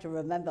 I'm trying to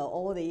remember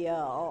all the.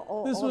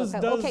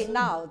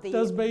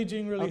 Does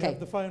Beijing really have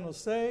the final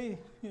say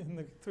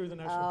through the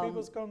National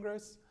People's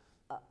Congress?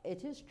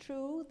 It is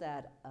true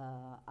that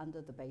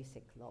under the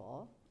Basic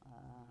Law,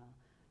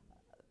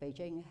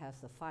 Beijing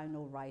has the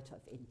final right of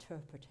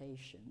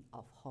interpretation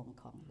of Hong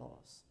Kong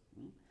laws.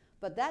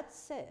 But that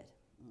said,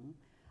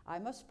 I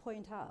must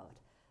point out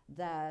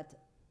that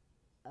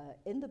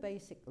in the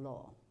Basic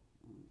Law,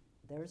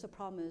 there is a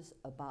promise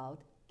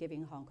about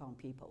giving Hong Kong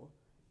people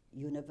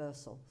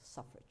universal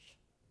suffrage,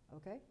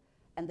 okay?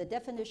 And the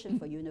definition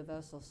for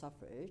universal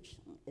suffrage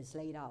is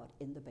laid out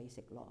in the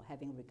Basic Law,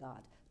 having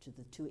regard to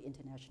the two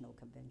international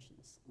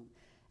conventions.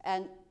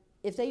 And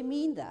if they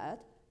mean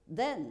that,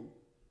 then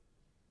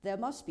there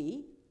must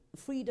be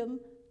freedom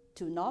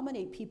to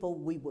nominate people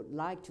we would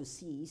like to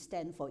see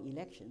stand for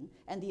election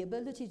and the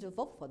ability to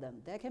vote for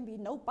them. There can be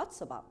no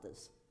buts about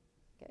this.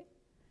 Okay.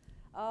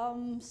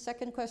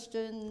 Second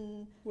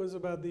question was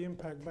about the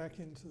impact back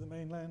into the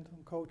mainland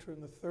on culture,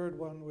 and the third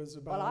one was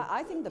about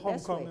I think the Hong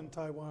best Kong way, and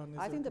Taiwan.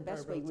 I think the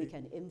best way we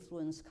can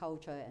influence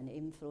culture and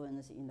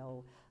influence,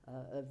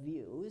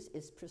 views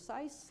is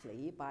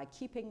precisely by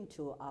keeping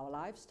to our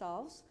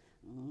lifestyles,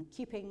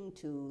 keeping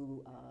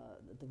to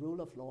the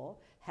rule of law,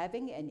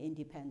 having an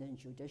independent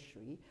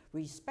judiciary,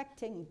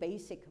 respecting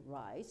basic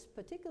rights,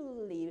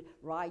 particularly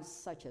rights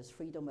such as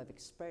freedom of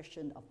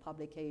expression, of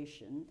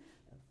publication,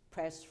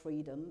 press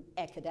freedom,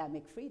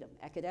 academic freedom.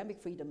 Academic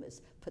freedom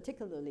is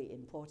particularly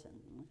important.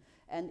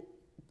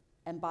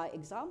 And by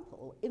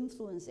example,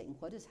 influencing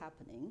what is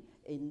happening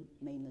in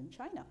mainland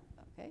China,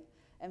 okay?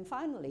 And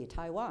finally,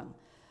 Taiwan.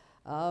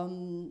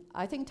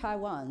 I think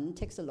Taiwan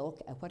takes a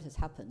look at what has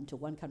happened to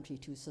one country,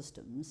 two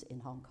systems in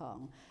Hong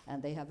Kong,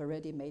 and they have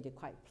already made it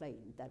quite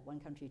plain that one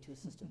country, two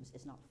systems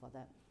is not for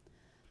them.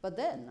 But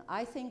then,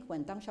 I think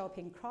when Deng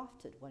Xiaoping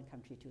crafted one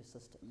country, two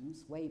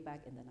systems way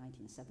back in the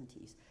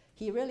 1970s,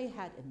 he really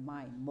had in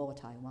mind more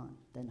Taiwan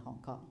than Hong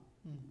Kong,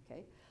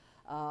 okay?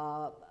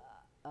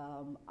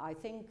 I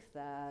think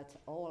that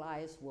all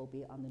eyes will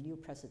be on the new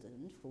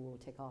president who will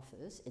take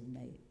office in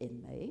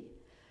May,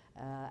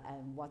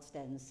 and what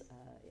stance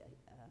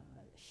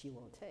she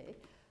will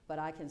take. But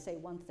I can say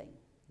one thing,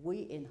 we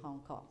in Hong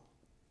Kong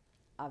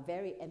are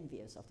very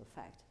envious of the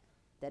fact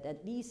that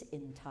at least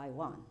in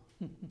Taiwan,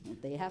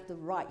 they have the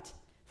right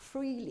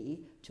freely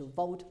to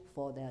vote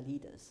for their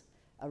leaders,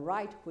 a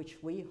right which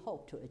we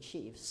hope to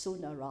achieve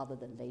sooner rather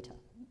than later.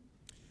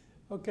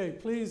 Okay,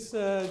 please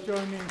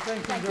join me in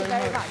thanking Thank you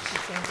very much.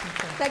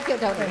 Thank you,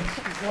 Tony. Thanks.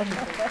 It's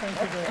wonderful.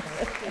 Thank you very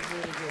much. It's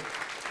really good.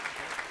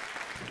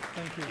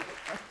 Thank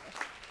you.